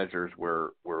all measures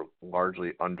we're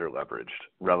largely under leveraged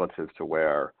relative to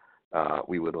where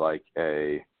we would like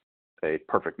a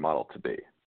perfect model to be,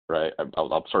 right?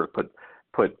 I'll sort of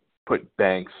put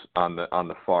banks on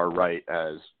the far right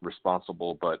as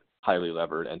responsible but highly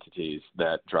levered entities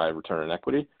that drive return on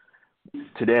equity.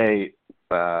 Today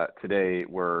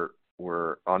we're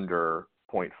under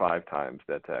 0.5 times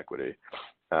debt to equity,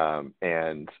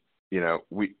 and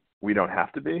we don't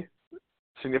have to be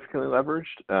significantly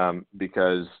leveraged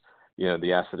because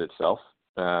the asset itself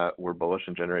we're bullish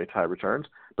and generates high returns.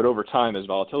 But over time, as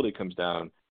volatility comes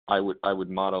down, I would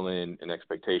model in an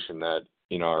expectation that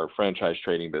in our franchise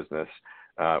trading business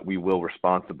we will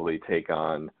responsibly take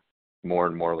on more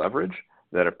and more leverage.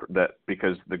 That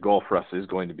because the goal for us is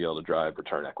going to be able to drive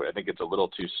return equity. I think it's a little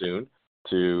too soon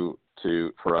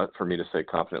for me to say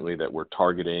confidently that we're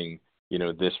targeting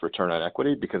this return on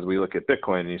equity, because we look at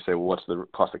Bitcoin and you say, well, what's the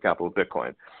cost of capital of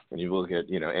Bitcoin? And you look at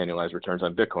annualized returns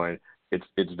on Bitcoin,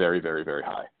 it's very, very, very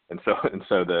high. And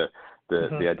so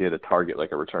the idea to target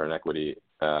like a return on equity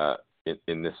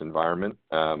in this environment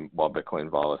while Bitcoin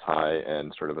vol is high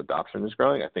and sort of adoption is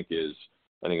growing, I think is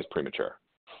premature.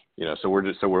 So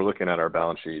we're looking at our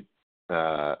balance sheet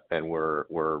and we're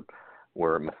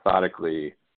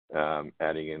methodically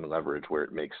adding in leverage where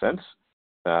it makes sense,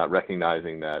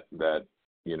 recognizing that the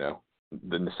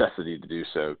necessity to do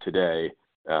so today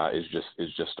is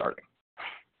just starting.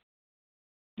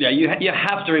 Yeah, you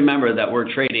have to remember that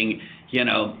we're trading,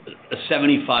 a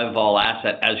 75 vol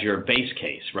asset as your base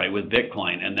case, right, with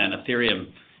Bitcoin, and then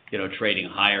Ethereum, trading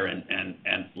higher,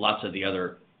 and lots of the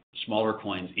other smaller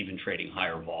coins even trading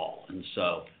higher vol. And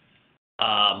so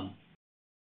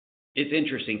it's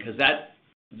interesting because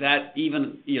that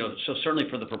even, so certainly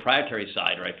for the proprietary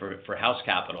side, right, for house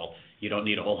capital, you don't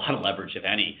need a whole lot of leverage, if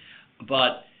any.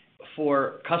 But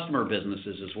for customer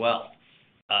businesses as well,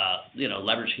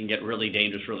 leverage can get really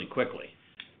dangerous really quickly.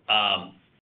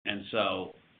 And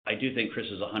so I do think Chris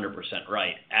is 100%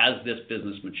 right. As this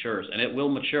business matures, and it will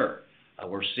mature,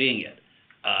 we're seeing it,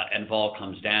 and vol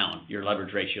comes down, your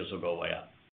leverage ratios will go way up.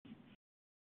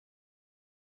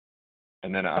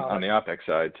 And then on the OPEX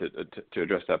side, to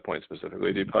address that point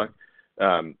specifically, Deepak,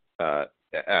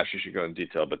 Ash, you should go in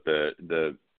detail, but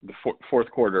the fourth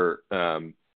quarter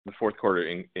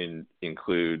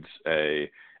includes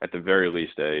at the very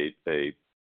least a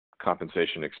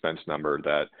compensation expense number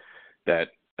that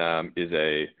is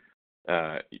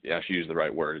Ash used the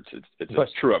right word. It's a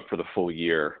true up for the full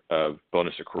year of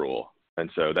bonus accrual, and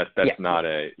so that's not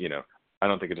I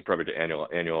don't think it's appropriate to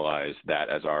annualize that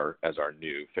as our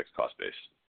new fixed cost base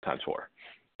times 4.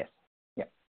 Yes. Yeah.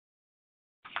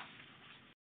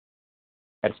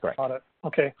 That's correct. Got it.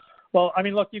 Okay. Well, I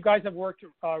mean, look, you guys have worked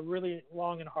really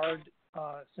long and hard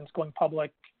since going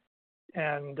public,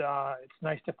 and it's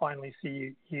nice to finally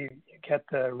see you get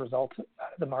the results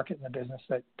out of the market and the business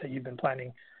that you've been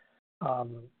planning.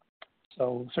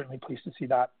 So certainly pleased to see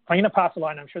that. I'm going to pass the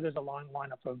line. I'm sure there's a long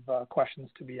lineup of questions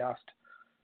to be asked.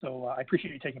 So I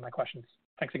appreciate you taking my questions.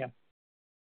 Thanks again.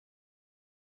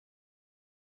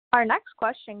 Our next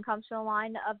question comes from the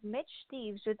line of Mitch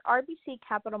Steves with RBC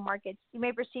Capital Markets. You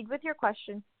may proceed with your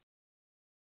question.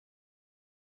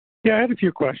 Yeah, I had a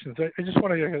few questions. I just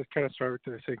want to kind of start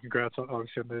with saying congrats,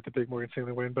 obviously, on the big Morgan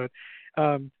Stanley win. But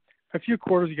a few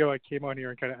quarters ago, I came on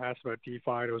here and kind of asked about DeFi,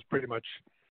 and it was pretty much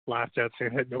laughed at,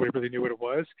 saying that nobody really knew what it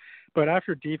was. But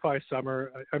after DeFi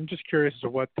summer, I'm just curious as to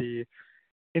what the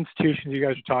institutions you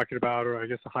guys are talking about, or I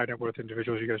guess the high net worth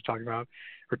individuals you guys are talking about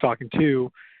or talking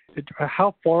to,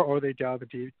 how far are they down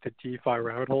the DeFi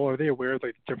rabbit hole? Are they aware of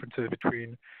like the differences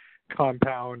between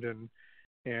Compound and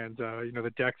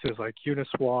the DEXs like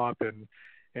Uniswap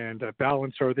and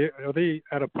Balance? Are they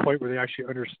at a point where they actually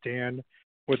understand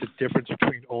what the difference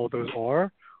between all those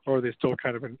are, or are they still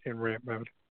kind of in ramp mode?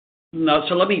 No,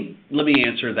 so let me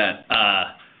answer that.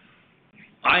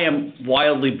 I am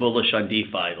wildly bullish on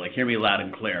DeFi. Like, hear me loud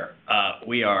and clear.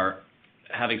 We are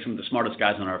having some of the smartest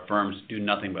guys in our firms do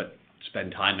nothing but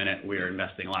spend time in it. We are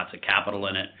investing lots of capital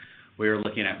in it. We are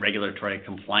looking at regulatory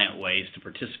compliant ways to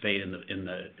participate in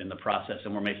the process,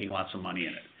 and we're making lots of money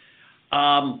in it.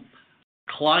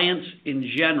 Clients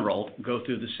in general go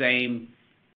through the same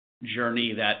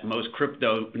journey that most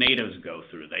crypto natives go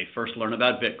through. They first learn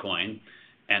about Bitcoin,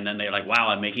 and then they're like, wow,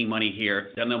 I'm making money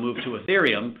here. Then they'll move to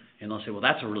Ethereum, and they'll say, well,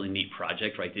 that's a really neat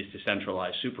project, right, this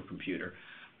decentralized supercomputer.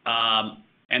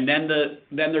 And then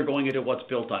they're going into what's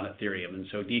built on Ethereum, and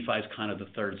so DeFi is kind of the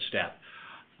third step.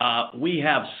 We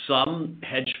have some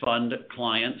hedge fund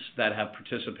clients that have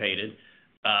participated,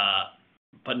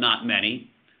 but not many.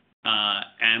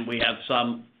 And we have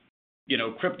some,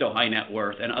 crypto high net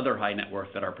worth and other high net worth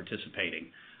that are participating.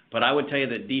 But I would tell you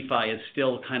that DeFi is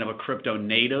still kind of a crypto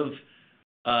native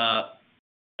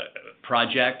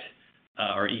project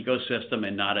or ecosystem,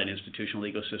 and not an institutional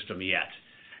ecosystem yet.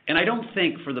 And I don't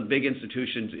think for the big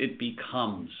institutions it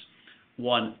becomes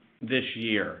one this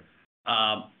year.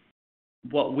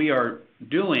 What we are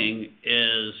doing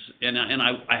is, and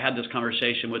I had this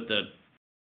conversation with the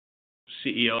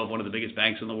CEO of one of the biggest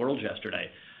banks in the world yesterday.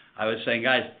 I was saying,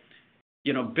 guys,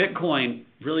 Bitcoin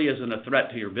really isn't a threat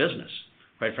to your business.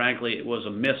 Quite frankly, it was a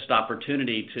missed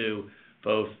opportunity to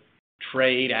both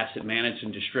trade, asset manage,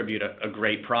 and distribute a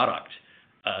great product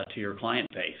to your client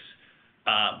base.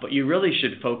 But you really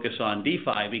should focus on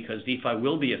DeFi, because DeFi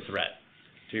will be a threat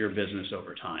to your business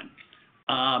over time.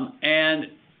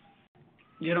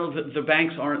 The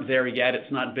banks aren't there yet.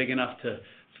 It's not big enough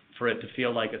for it to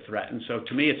feel like a threat. And so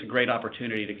to me, it's a great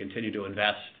opportunity to continue to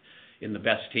invest in the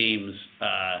best teams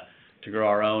to grow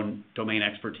our own domain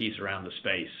expertise around the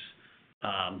space.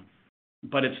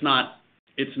 But it's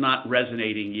not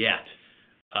resonating yet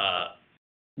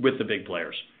with the big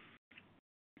players.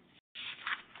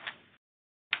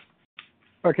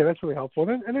 Okay, that's really helpful.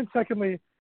 And then secondly,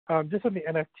 just on the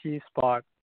NFT spot,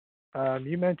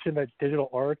 you mentioned that digital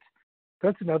art.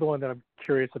 That's another one that I'm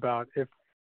curious about.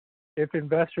 If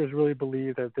investors really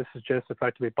believe that this is just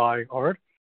effectively buying art,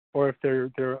 or if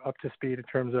they're up to speed in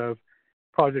terms of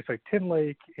projects like Tin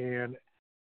Lake and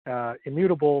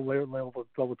Immutable level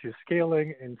 2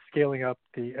 scaling and scaling up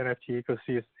the NFT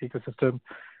ecosystem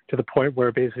to the point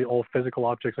where basically all physical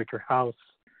objects like your house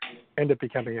end up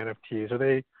becoming NFTs.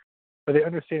 Are they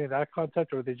understanding that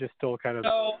concept, or are they just still kind of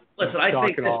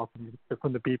shock and awe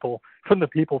from the people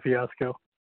fiasco?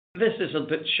 This is a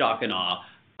bit shock and awe.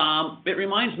 It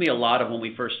reminds me a lot of when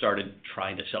we first started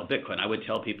trying to sell Bitcoin. I would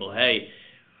tell people, hey,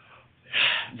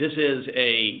 this is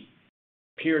a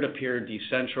peer-to-peer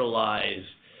decentralized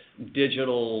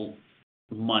digital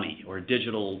money or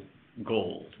digital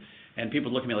gold. And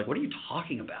people look at me like, what are you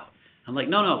talking about? I'm like,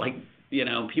 no,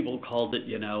 people called it,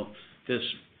 this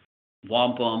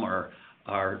wampum or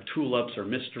tulips or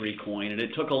mystery coin. And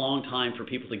it took a long time for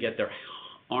people to get their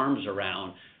arms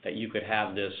around that you could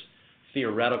have this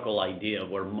theoretical idea of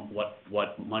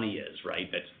what money is, right?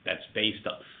 That's based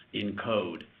in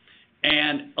code.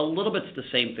 And a little bit's the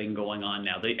same thing going on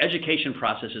now. The education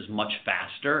process is much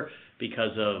faster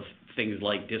because of things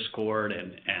like Discord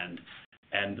and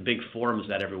the big forums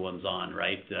that everyone's on,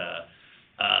 right?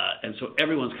 And so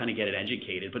everyone's kind of getting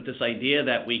educated. But this idea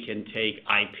that we can take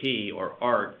IP or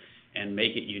art and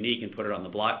make it unique and put it on the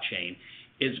blockchain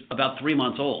is about 3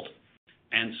 months old.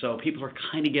 And so people are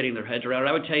kind of getting their heads around it.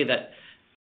 I would tell you that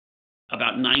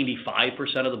about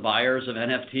 95% of the buyers of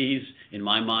NFTs, in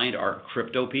my mind, are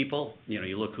crypto people. You know,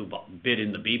 you look who bid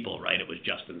in the Beeple, right? It was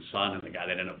Justin Sun and the guy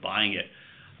that ended up buying it.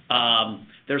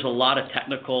 There's a lot of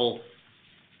technical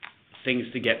things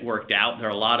to get worked out. There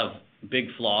are a lot of big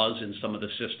flaws in some of the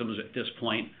systems at this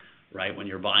point, right? When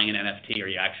you're buying an NFT, are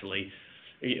you actually,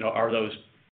 are those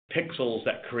pixels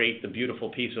that create the beautiful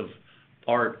piece of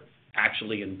art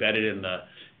actually embedded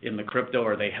in the crypto?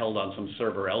 Are they held on some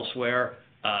server elsewhere?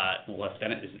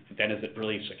 Then is it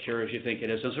really secure as you think it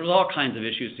is? So there's all kinds of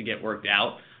issues to get worked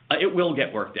out. It will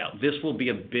get worked out. This will be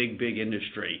a big, big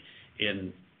industry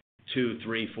in 2,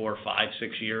 3, 4, 5,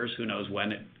 6 years. Who knows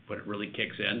when it really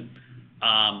kicks in.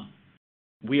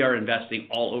 We are investing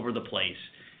all over the place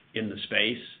in the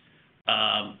space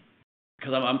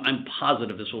because I'm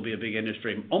positive this will be a big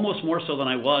industry, almost more so than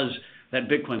I was that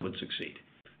Bitcoin would succeed.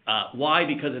 Why?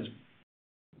 Because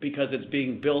it's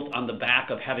being built on the back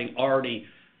of having already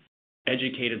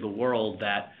educated the world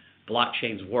that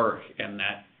blockchains work and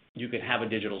that you can have a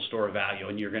digital store of value,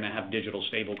 and you're going to have digital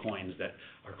stable coins that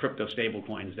are crypto stable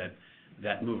coins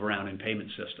that move around in payment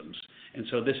systems. And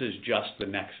so this is just the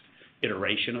next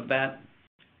iteration of that.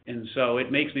 And so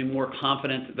it makes me more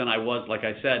confident than I was, like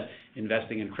I said,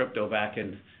 investing in crypto back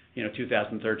in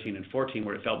 2013 and 14,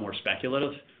 where it felt more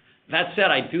speculative. That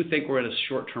said, I do think we're in a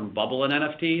short-term bubble in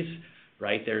NFTs,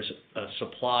 right? There's a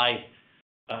supply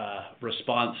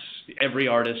response. Every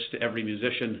artist, every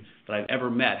musician that I've ever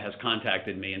met has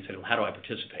contacted me and said, well, how do I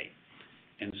participate?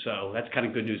 And so that's kind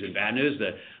of good news and bad news.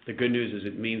 The good news is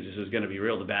it means this is going to be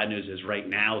real. The bad news is right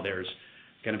now there's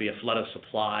going to be a flood of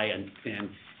supply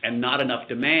and not enough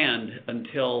demand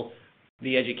until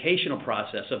the educational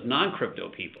process of non-crypto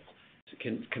people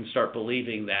can start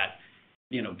believing that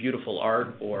beautiful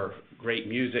art or great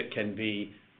music can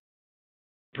be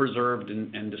preserved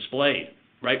and displayed,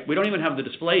 right? We don't even have the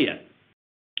display yet,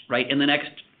 right? In the next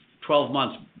 12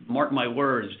 months, mark my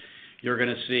words, you're going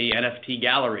to see NFT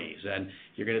galleries and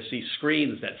you're going to see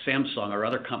screens that Samsung or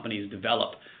other companies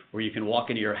develop where you can walk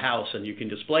into your house and you can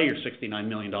display your $69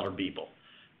 million Beeple.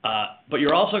 But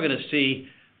you're also going to see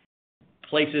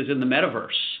places in the metaverse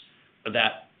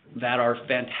that are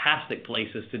fantastic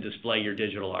places to display your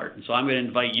digital art. And so I'm going to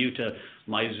invite you to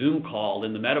my Zoom call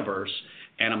in the metaverse,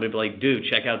 and I'm going to be like, dude,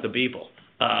 check out the Beeple.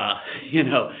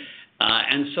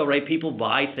 And so, right, people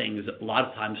buy things a lot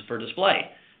of times for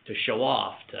display, to show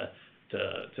off, to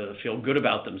feel good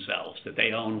about themselves, that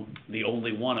they own the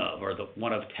only one of or the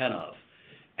one of 10 of.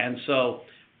 And so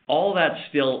all that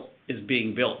still is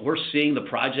being built. We're seeing the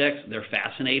projects, they're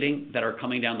fascinating, that are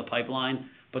coming down the pipeline,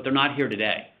 but they're not here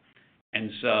today.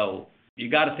 And so you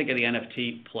got to think of the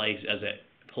NFT play as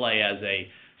a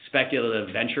speculative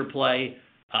venture play,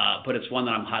 but it's one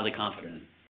that I'm highly confident in.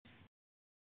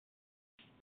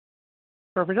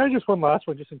 Perfect. I just one last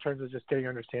one, just in terms of just getting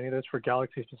understanding of this for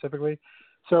Galaxy specifically.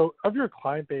 So of your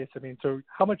client base, so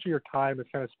how much of your time is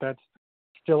kind of spent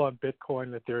still on Bitcoin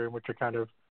and Ethereum, which are kind of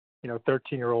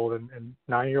 13-year-old and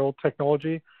 9-year-old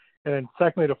technology? And then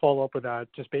secondly, to follow up with that,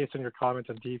 just based on your comments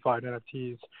on DeFi and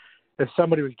NFTs, if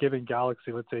somebody was giving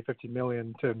Galaxy, let's say, $50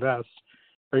 million to invest,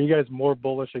 are you guys more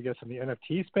bullish, I guess, in the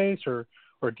NFT space or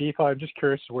DeFi? I'm just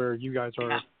curious where you guys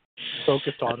are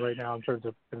focused on right now in terms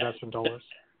of investment dollars.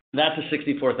 That's a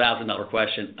 $64,000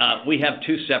 question. We have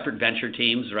two separate venture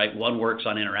teams, right? One works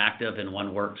on interactive and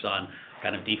one works on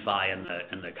kind of DeFi and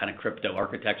the kind of crypto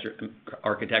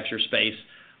architecture space.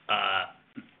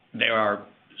 There are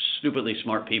stupidly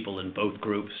smart people in both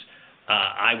groups.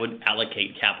 I would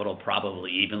allocate capital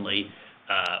probably evenly.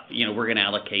 We're going to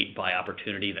allocate by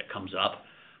opportunity that comes up,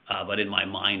 but in my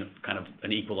mind, kind of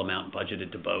an equal amount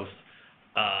budgeted to both.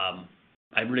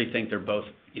 I really think they're both,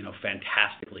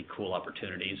 fantastically cool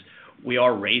opportunities. We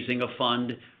are raising a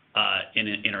fund in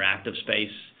an interactive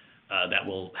space that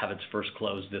will have its first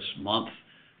close this month,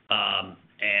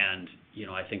 and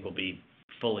I think will be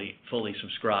fully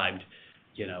subscribed,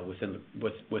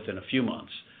 within a few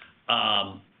months.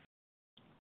 On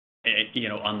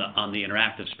the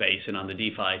interactive space, and on the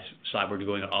DeFi side, we're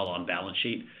doing it all on balance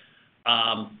sheet.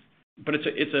 But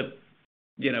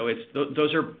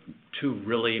those are two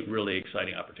really, really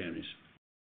exciting opportunities.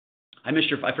 I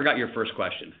forgot your first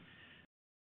question.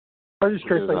 I was just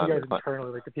curious, like you guys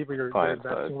internally, like the people you're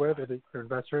investing with, or your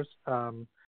investors,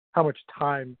 how much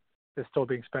time is still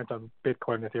being spent on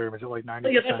Bitcoin and Ethereum? Is it like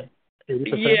 90%,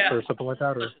 80%, or something like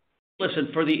that? Or? Listen,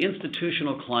 for the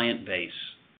institutional client base,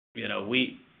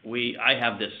 I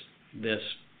have this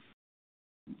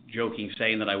joking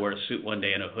saying that I wear a suit one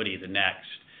day and a hoodie the next,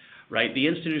 right? The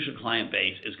institutional client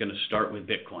base is going to start with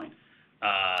Bitcoin.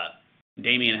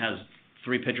 Damien has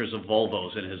 3 pictures of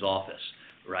Volvos in his office,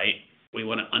 right? We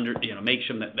want to make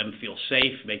sure that them feel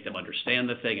safe, make them understand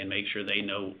the thing, and make sure they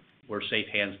know we're safe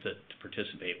hands to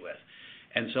participate with.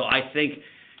 And so I think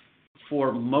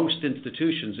for most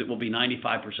institutions, it will be 95%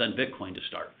 Bitcoin to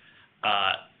start.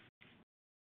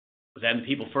 Then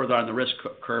people further on the risk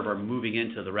curve are moving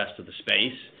into the rest of the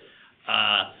space.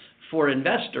 For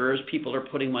investors, people are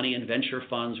putting money in venture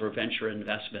funds or venture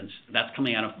investments. That's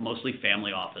coming out of mostly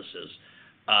family offices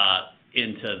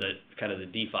into the kind of the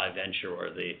DeFi venture or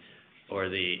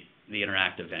the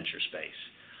interactive venture space.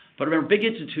 But remember, big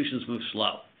institutions move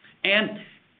slow. And,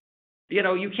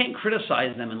 you can't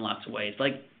criticize them in lots of ways.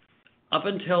 Like up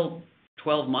until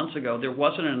 12 months ago, there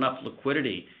wasn't enough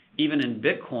liquidity, even in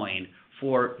Bitcoin,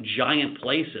 for giant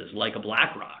places like a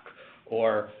BlackRock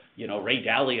or, Ray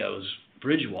Dalio's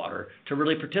Bridgewater to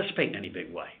really participate in any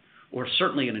big way, or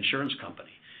certainly an insurance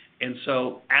company. And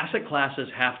so asset classes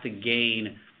have to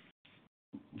gain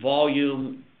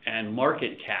volume and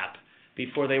market cap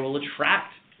before they will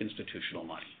attract institutional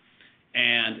money.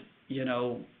 And,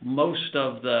 most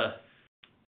of the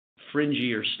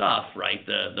fringier stuff, right,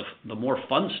 the more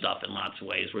fun stuff in lots of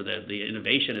ways where the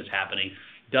innovation is happening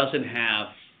doesn't have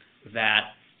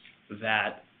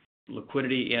that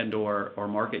liquidity and or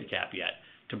market cap yet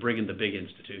to bring in the big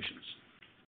institutions.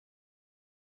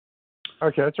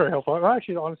 Okay, that's very helpful. I'm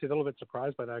actually honestly a little bit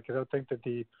surprised by that because I would think that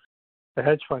the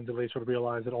hedge funds at least would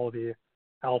realize that all the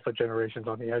alpha generation's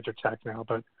on the edge of tech now,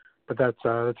 but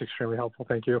that's extremely helpful.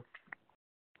 Thank you.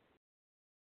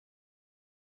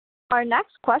 Our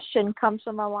next question comes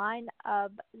from the line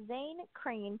of Zane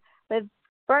Crane with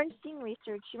Bernstein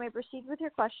Research. You may proceed with your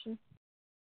question.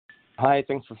 Hi,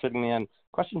 thanks for fitting me in.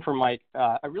 Question for Mike.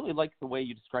 I really like the way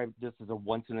you described this as a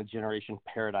once-in-a-generation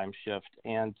paradigm shift,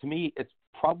 and to me, it's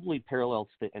probably parallel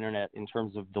to the internet in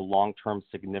terms of the long-term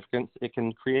significance it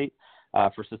can create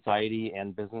for society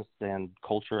and business and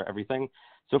culture, everything.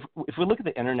 So if we look at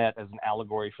the internet as an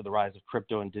allegory for the rise of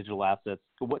crypto and digital assets,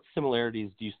 what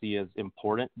similarities do you see as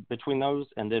important between those?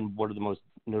 And then what are the most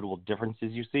notable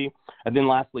differences you see? And then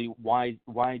lastly, why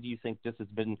do you think this has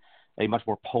been a much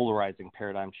more polarizing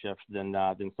paradigm shift than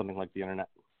something like the internet?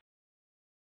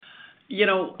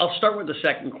 I'll start with the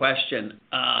second question.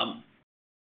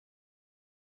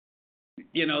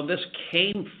 This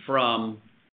came from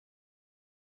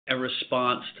a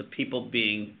response to people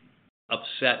being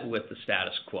upset with the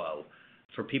status quo,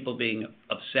 for people being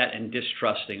upset and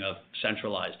distrusting of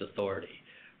centralized authority,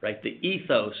 right? The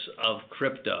ethos of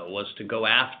crypto was to go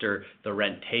after the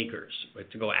rent takers,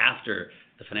 right? To go after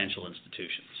the financial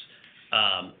institutions.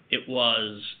 It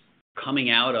was coming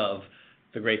out of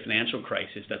the great financial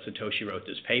crisis that Satoshi wrote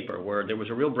this paper, where there was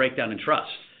a real breakdown in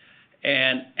trust.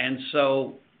 And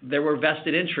so there were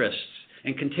vested interests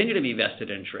and continue to be vested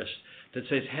interests that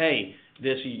says, hey,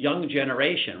 this young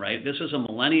generation, right? This is a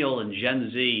millennial and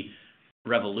Gen Z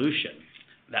revolution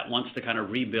that wants to kind of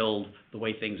rebuild the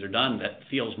way things are done, that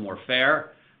feels more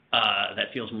fair,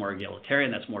 that feels more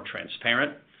egalitarian, that's more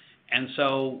transparent. And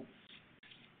so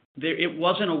it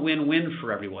wasn't a win-win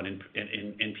for everyone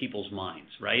in people's minds,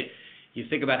 right? You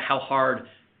think about how hard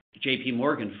J.P.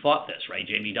 Morgan fought this, right?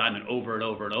 Jamie Dimon over and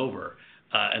over and over,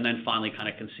 and then finally kind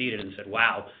of conceded and said,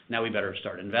 wow, now we better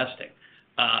start investing.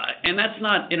 And that's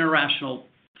not an irrational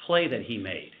play that he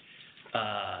made,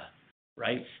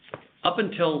 right? Up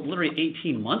until literally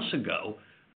 18 months ago,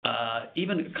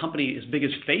 even a company as big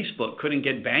as Facebook couldn't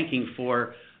get banking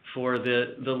for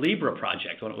the Libra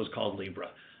project, when it was called Libra,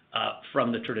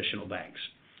 from the traditional banks.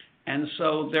 And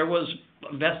so there was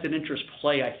a vested interest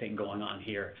play, I think, going on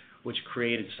here, which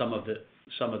created some of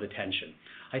the tension.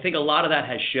 I think a lot of that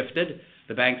has shifted.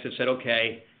 The banks have said,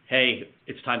 okay, hey,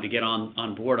 it's time to get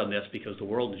on board on this because the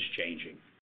world is changing.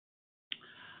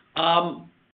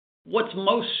 What's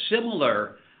most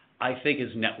similar, I think,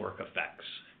 is network effects,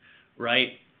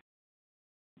 right?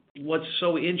 What's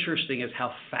so interesting is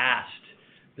how fast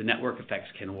the network effects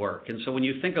can work. And so when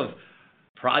you think of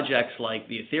projects like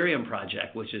the Ethereum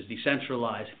project, which is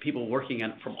decentralized, people working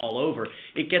on it from all over,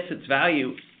 it gets its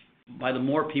value by the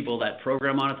more people that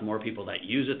program on it, the more people that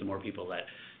use it, the more people that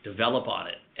develop on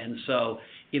it. And so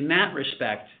in that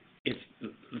respect, it's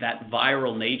that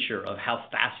viral nature of how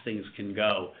fast things can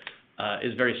go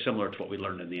is very similar to what we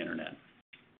learned in the internet.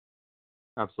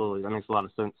 Absolutely. That makes a lot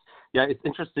of sense. Yeah, it's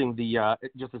interesting.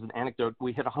 Just as an anecdote,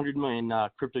 we hit 100 million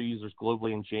crypto users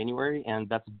globally in January, and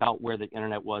that's about where the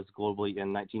internet was globally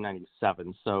in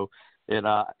 1997. So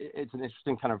it's an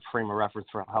interesting kind of frame of reference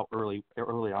for how early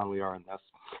on we are in this.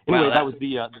 Anyway, that was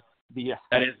the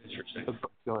that is interesting.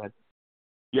 Go ahead.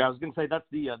 Yeah, I was going to say that's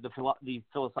the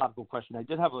philosophical question. I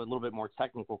did have a little bit more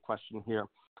technical question here.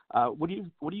 What do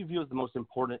you view as the most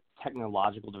important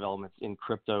technological developments in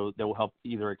crypto that will help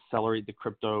either accelerate the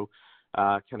crypto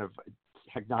kind of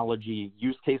technology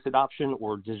use case adoption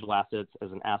or digital assets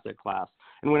as an asset class?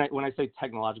 And when I say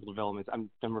technological developments,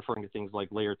 I'm referring to things like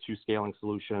layer 2 scaling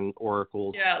solution,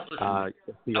 Oracle. Yeah,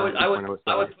 listen, I would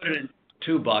put it in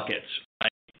two buckets.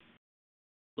 Right?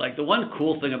 Like the one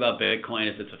cool thing about Bitcoin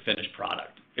is it's a finished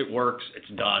product. It works. It's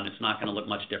done. It's not going to look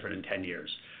much different in 10 years.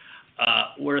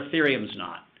 Where Ethereum's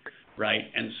not, right?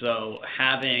 And so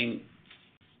having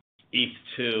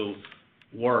ETH2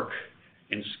 work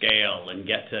and scale and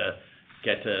get to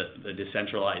the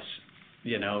decentralized,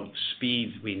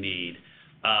 speeds we need,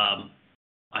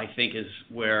 I think is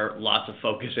where lots of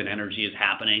focus and energy is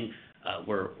happening.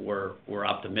 We're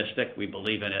optimistic. We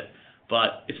believe in it,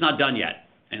 but it's not done yet.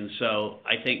 And so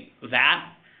I think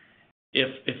that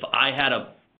if I had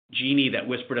a genie that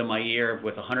whispered in my ear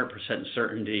with 100%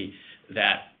 certainty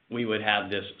that we would have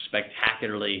this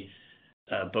spectacularly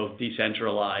both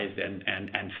decentralized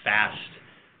and fast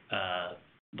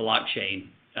blockchain,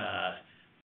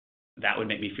 that would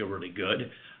make me feel really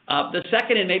good. The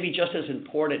second, and maybe just as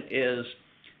important, is,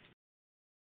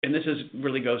 and this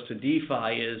really goes to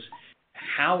DeFi, is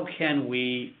how can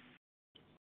we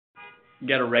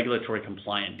get a regulatory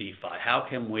compliant DeFi? How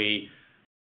can we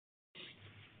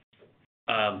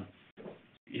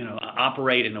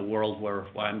operate in a world where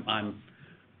I'm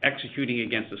executing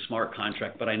against a smart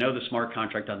contract, but I know the smart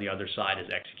contract on the other side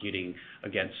is executing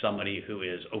against somebody who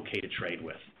is okay to trade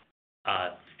with.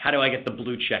 How do I get the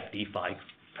blue check DeFi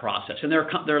process? And there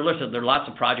are lots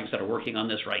of projects that are working on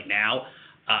this right now.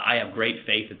 I have great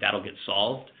faith that that'll get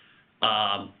solved.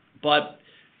 But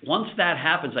once that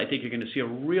happens, I think you're going to see a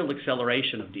real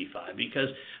acceleration of DeFi, because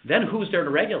then who's there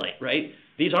to regulate, right?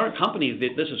 These aren't companies.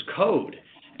 This is code.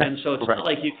 And so it's not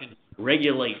like you can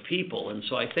regulate people. And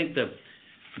so I think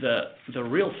the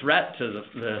real threat to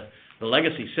the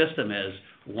legacy system is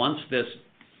once this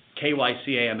KYC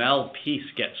AML piece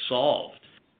gets solved,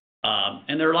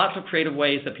 and there are lots of creative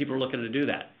ways that people are looking to do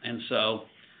that. And so,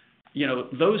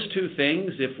 those two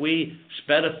things, if we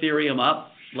sped Ethereum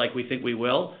up like we think we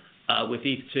will with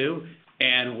ETH2,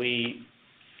 and we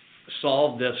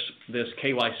solve this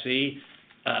KYC,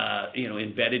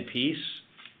 embedded piece,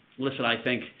 listen, I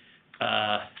think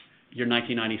your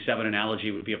 1997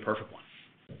 analogy would be a perfect one.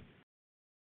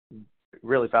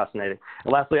 Really fascinating.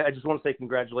 And lastly, I just want to say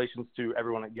congratulations to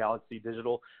everyone at Galaxy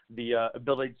Digital. The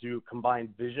ability to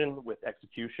combine vision with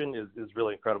execution is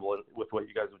really incredible with what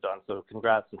you guys have done. So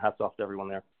congrats and hats off to everyone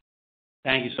there.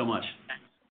 Thank you so much.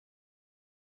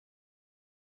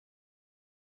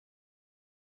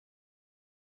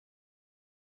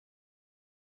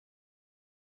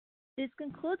 This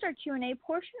concludes our Q&A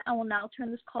portion. I will now turn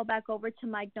this call back over to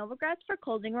Mike Novogratz for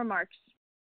closing remarks.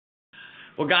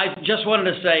 Well, guys, just wanted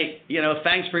to say,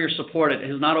 thanks for your support. It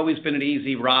has not always been an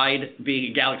easy ride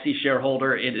being a Galaxy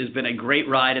shareholder. It has been a great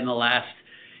ride in the last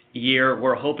year.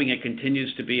 We're hoping it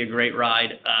continues to be a great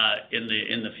ride in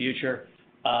the future.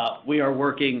 We are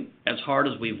working as hard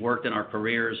as we've worked in our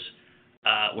careers.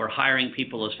 We're hiring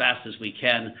people as fast as we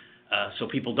can so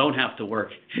people don't have to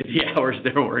work the hours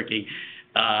they're working.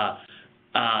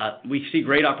 We see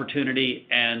great opportunity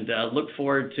and look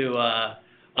forward to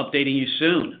updating you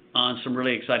soon on some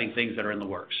really exciting things that are in the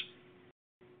works.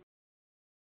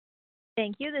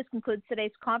 Thank you. This concludes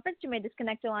today's conference. You may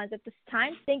disconnect your lines at this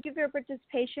time. Thank you for your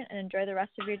participation and enjoy the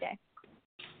rest of your day.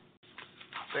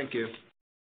 Thank you.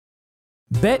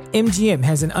 BetMGM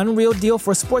has an unreal deal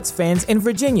for sports fans in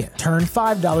Virginia. Turn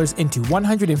 $5 into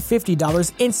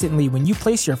 $150 instantly when you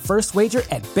place your first wager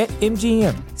at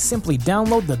BetMGM. Simply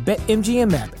download the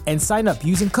BetMGM app and sign up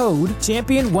using code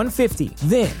Champion150.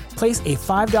 Then, place a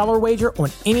 $5 wager on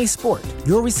any sport.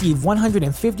 You'll receive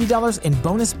 $150 in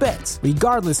bonus bets,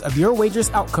 regardless of your wager's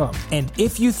outcome. And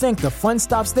if you think the fun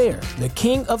stops there, the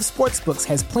king of sportsbooks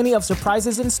has plenty of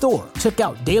surprises in store. Check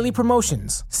out daily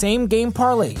promotions, same-game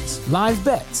parlays, live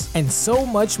bets, and so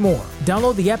much more.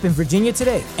 Download the app in Virginia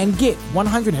today and get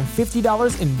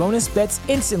 $150 in bonus bets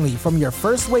instantly from your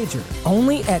first wager.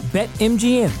 Only at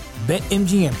BetMGM.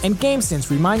 BetMGM and GameSense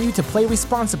remind you to play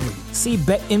responsibly. See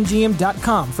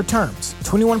BetMGM.com for terms.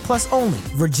 21 plus only.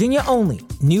 Virginia only.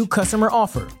 New customer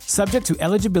offer. Subject to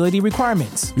eligibility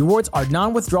requirements. Rewards are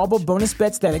non-withdrawable bonus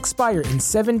bets that expire in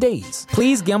 7 days.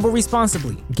 Please gamble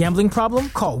responsibly. Gambling problem?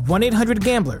 Call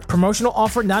 1-800-GAMBLER. Promotional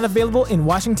offer not available in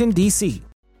Washington, D.C.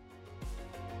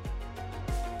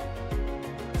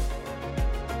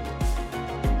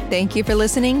 Thank you for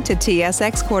listening to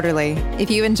TSX Quarterly. If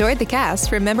you enjoyed the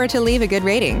cast, remember to leave a good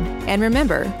rating. And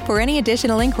remember, for any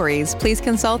additional inquiries, please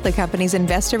consult the company's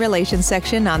investor relations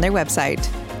section on their website.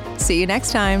 See you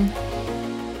next time.